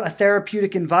into a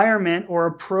therapeutic environment or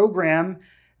a program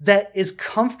that is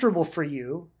comfortable for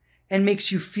you and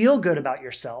makes you feel good about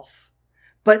yourself,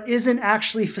 but isn't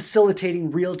actually facilitating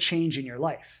real change in your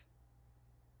life.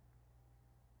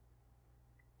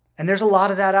 And there's a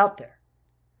lot of that out there.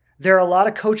 There are a lot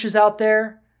of coaches out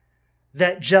there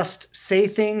that just say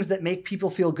things that make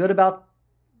people feel good about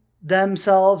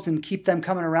themselves and keep them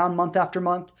coming around month after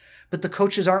month, but the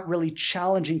coaches aren't really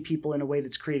challenging people in a way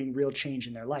that's creating real change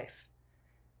in their life.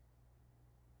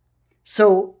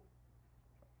 So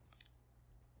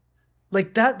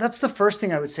like that's the first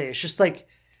thing I would say. It's just like,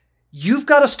 you've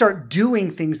got to start doing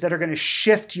things that are going to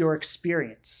shift your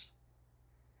experience.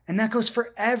 And that goes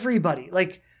for everybody.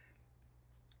 Like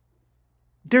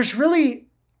there's really,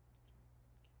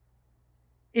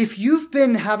 if you've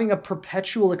been having a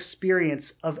perpetual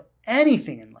experience of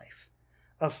anything in life,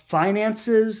 of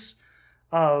finances,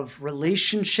 of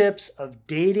relationships, of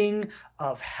dating,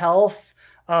 of health,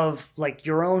 of like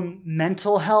your own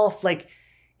mental health, like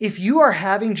if you are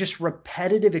having just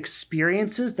repetitive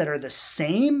experiences that are the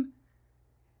same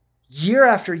year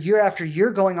after year after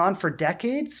year going on for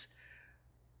decades,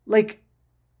 like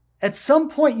at some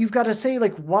point you've got to say,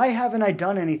 like, why haven't I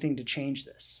done anything to change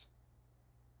this?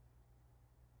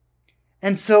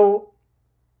 And so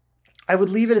I would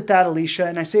leave it at that, Alicia.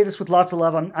 And I say this with lots of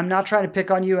love. I'm not trying to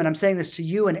pick on you, and I'm saying this to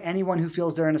you and anyone who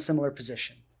feels they're in a similar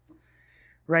position,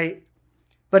 right?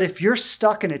 But if you're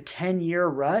stuck in a 10-year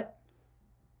rut,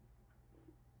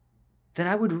 then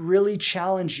I would really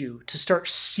challenge you to start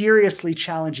seriously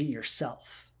challenging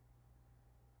yourself.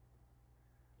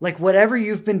 Like whatever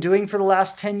you've been doing for the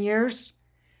last 10 years,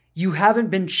 you haven't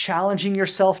been challenging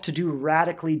yourself to do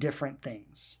radically different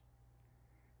things.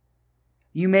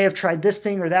 You may have tried this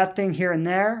thing or that thing here and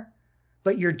there,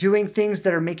 but you're doing things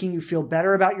that are making you feel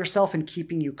better about yourself and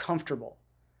keeping you comfortable.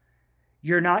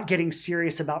 You're not getting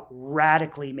serious about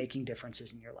radically making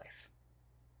differences in your life.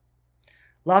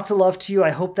 Lots of love to you. I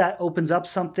hope that opens up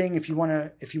something. If you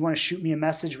want to shoot me a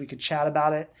message, we could chat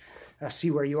about it.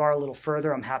 see where you are a little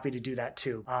further, I'm happy to do that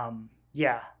too.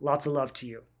 Yeah, lots of love to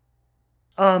you.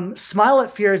 Smile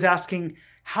at Fear is asking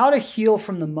how to heal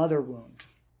from the mother wound.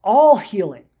 All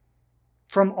healing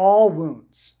from all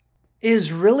wounds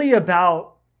is really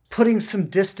about putting some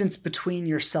distance between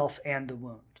yourself and the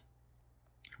wound,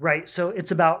 right? So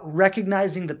it's about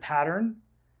recognizing the pattern.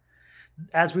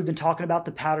 As we've been talking about,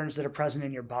 the patterns that are present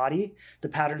in your body, the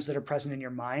patterns that are present in your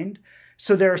mind.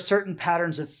 So there are certain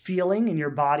patterns of feeling in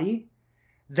your body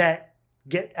that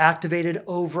get activated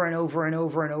over and over and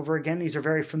over and over again. These are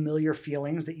very familiar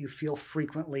feelings that you feel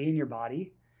frequently in your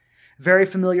body. Very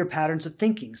familiar patterns of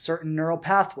thinking, certain neural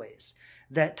pathways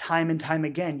that time and time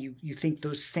again, you think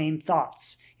those same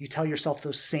thoughts. You tell yourself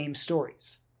those same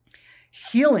stories.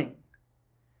 Healing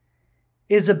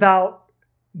is about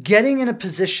getting in a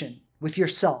position with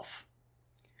yourself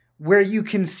where you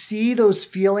can see those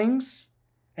feelings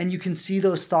and you can see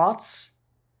those thoughts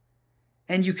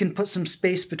and you can put some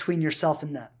space between yourself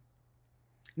and them.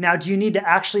 Now, do you need to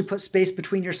actually put space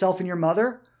between yourself and your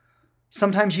mother?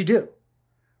 Sometimes you do,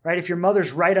 right? If your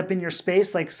mother's right up in your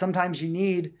space, like sometimes you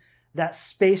need that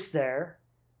space there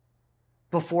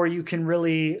before you can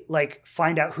really like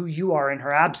find out who you are in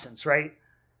her absence, right?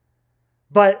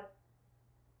 But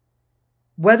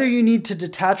whether you need to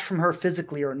detach from her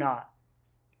physically or not,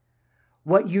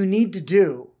 what you need to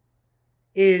do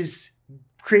is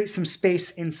create some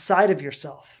space inside of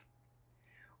yourself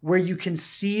where you can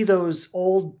see those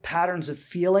old patterns of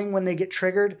feeling when they get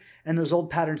triggered and those old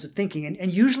patterns of thinking.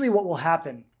 And usually what will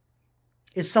happen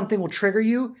is something will trigger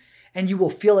you and you will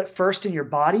feel it first in your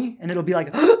body and it'll be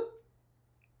like,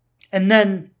 and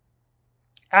then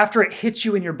after it hits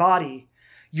you in your body,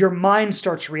 your mind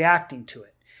starts reacting to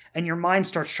it and your mind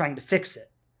starts trying to fix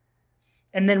it.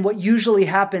 And then what usually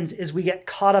happens is we get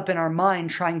caught up in our mind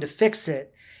trying to fix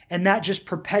it, and that just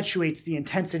perpetuates the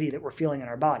intensity that we're feeling in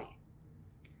our body.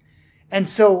 And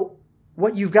so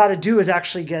what you've got to do is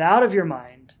actually get out of your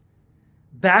mind,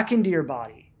 back into your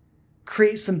body,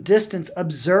 create some distance,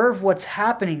 observe what's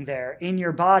happening there in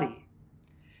your body.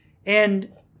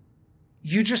 And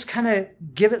you just kind of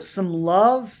give it some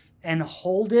love and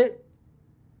hold it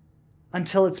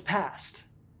until it's past.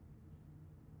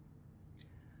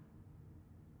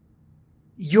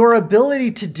 Your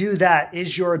ability to do that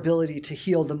is your ability to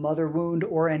heal the mother wound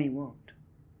or any wound.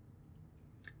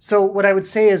 So what I would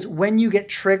say is when you get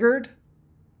triggered,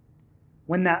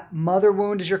 when that mother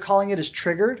wound, as you're calling it, is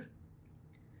triggered,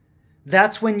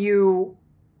 that's when you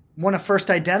want to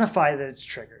first identify that it's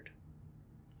triggered.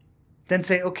 Then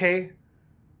say, okay,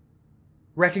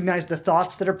 recognize the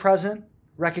thoughts that are present,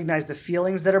 recognize the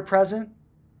feelings that are present,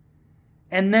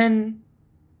 and then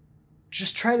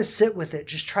just try to sit with it.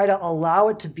 Just try to allow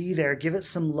it to be there. Give it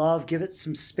some love. Give it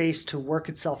some space to work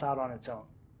itself out on its own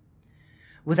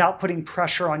without putting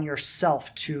pressure on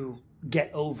yourself to get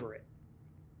over it.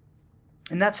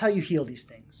 And that's how you heal these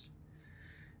things.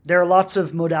 There are lots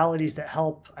of modalities that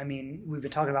help. I mean, we've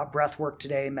been talking about breath work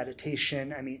today,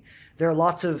 meditation. I mean, there are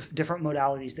lots of different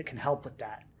modalities that can help with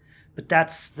that. But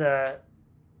that's the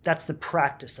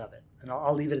practice of it. And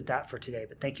I'll leave it at that for today.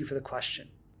 But thank you for the question.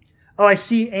 Oh, I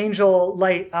see Angel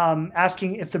Light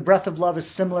asking if the breath of love is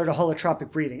similar to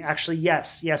holotropic breathing. Actually,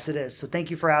 yes, it is. So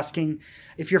thank you for asking.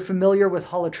 If you're familiar with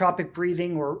holotropic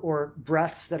breathing or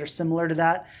breaths that are similar to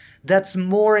that, that's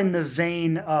more in the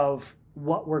vein of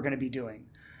what we're going to be doing.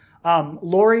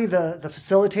 Lori, the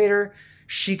facilitator,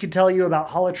 she could tell you about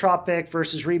holotropic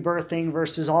versus rebirthing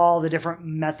versus all the different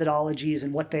methodologies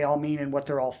and what they all mean and what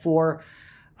they're all for.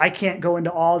 I can't go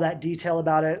into all that detail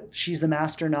about it. She's the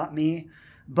master, not me.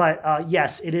 But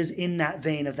yes, it is in that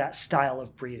vein of that style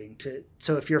of breathing.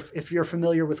 So if you're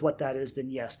familiar with what that is, then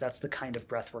yes, that's the kind of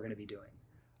breath we're going to be doing.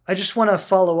 I just want to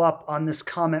follow up on this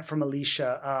comment from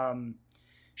Alicia.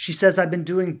 She says, I've been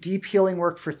doing deep healing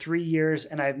work for 3 years,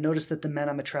 and I've noticed that the men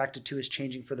I'm attracted to is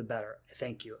changing for the better.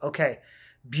 Thank you. Okay.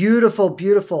 Beautiful,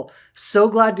 beautiful. So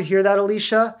glad to hear that,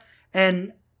 Alicia.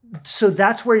 And so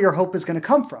that's where your hope is going to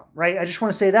come from, right? I just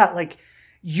want to say that, like,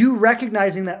 you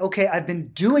recognizing that, okay, I've been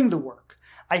doing the work.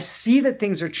 I see that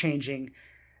things are changing.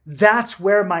 That's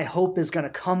where my hope is going to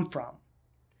come from,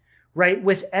 right?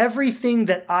 With everything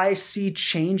that I see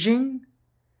changing,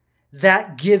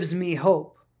 that gives me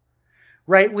hope,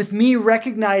 right? With me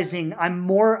recognizing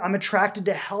I'm attracted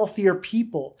to healthier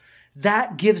people,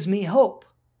 that gives me hope,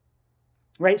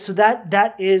 right? So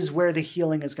that is where the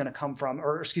healing is going to come from,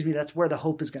 or excuse me, that's where the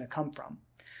hope is going to come from.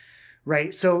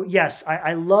 Right. So yes,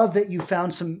 I love that you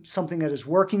found something that is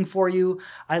working for you.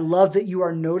 I love that you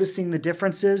are noticing the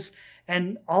differences.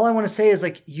 And all I want to say is,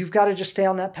 like, you've got to just stay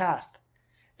on that path.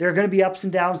 There are going to be ups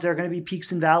and downs. There are going to be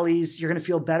peaks and valleys. You're going to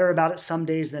feel better about it some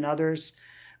days than others.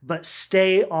 but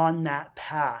stay on that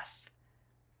path.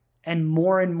 And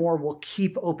more will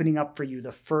keep opening up for you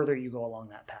the further you go along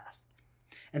that path.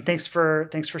 And thanks for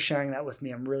sharing that with me.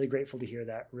 I'm really grateful to hear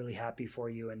that. Really happy for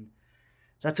you. And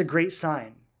that's a great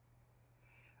sign.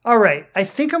 All right. I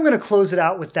think I'm going to close it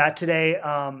out with that today.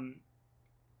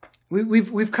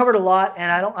 We've covered a lot,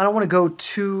 and I don't want to go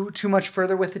too much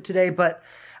further with it today, but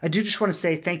I do just want to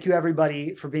say thank you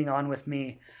everybody for being on with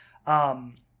me.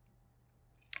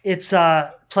 It's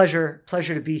a pleasure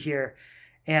to be here.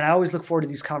 And I always look forward to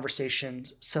these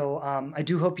conversations. So I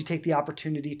do hope you take the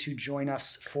opportunity to join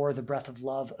us for the Breath of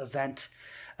Love event.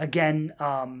 Again,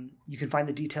 you can find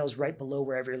the details right below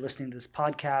wherever you're listening to this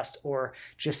podcast, or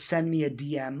just send me a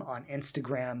DM on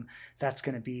Instagram. That's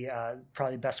going to be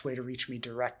probably the best way to reach me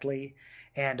directly.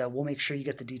 And we'll make sure you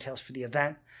get the details for the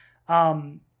event.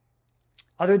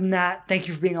 Other than that, thank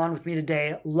you for being on with me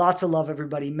today. Lots of love,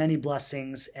 everybody. Many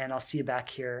blessings. And I'll see you back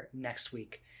here next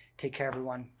week. Take care,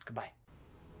 everyone. Goodbye.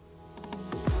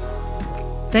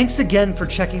 Thanks again for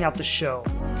checking out the show.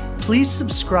 Please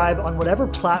subscribe on whatever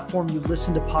platform you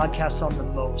listen to podcasts on the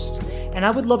most. And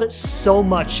I would love it so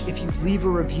much if you'd leave a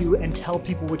review and tell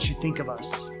people what you think of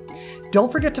us.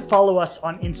 Don't forget to follow us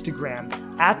on Instagram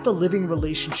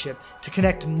 @TheLivingRelationship to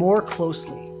connect more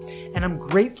closely. And I'm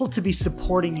grateful to be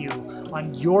supporting you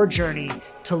on your journey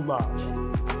to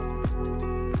love.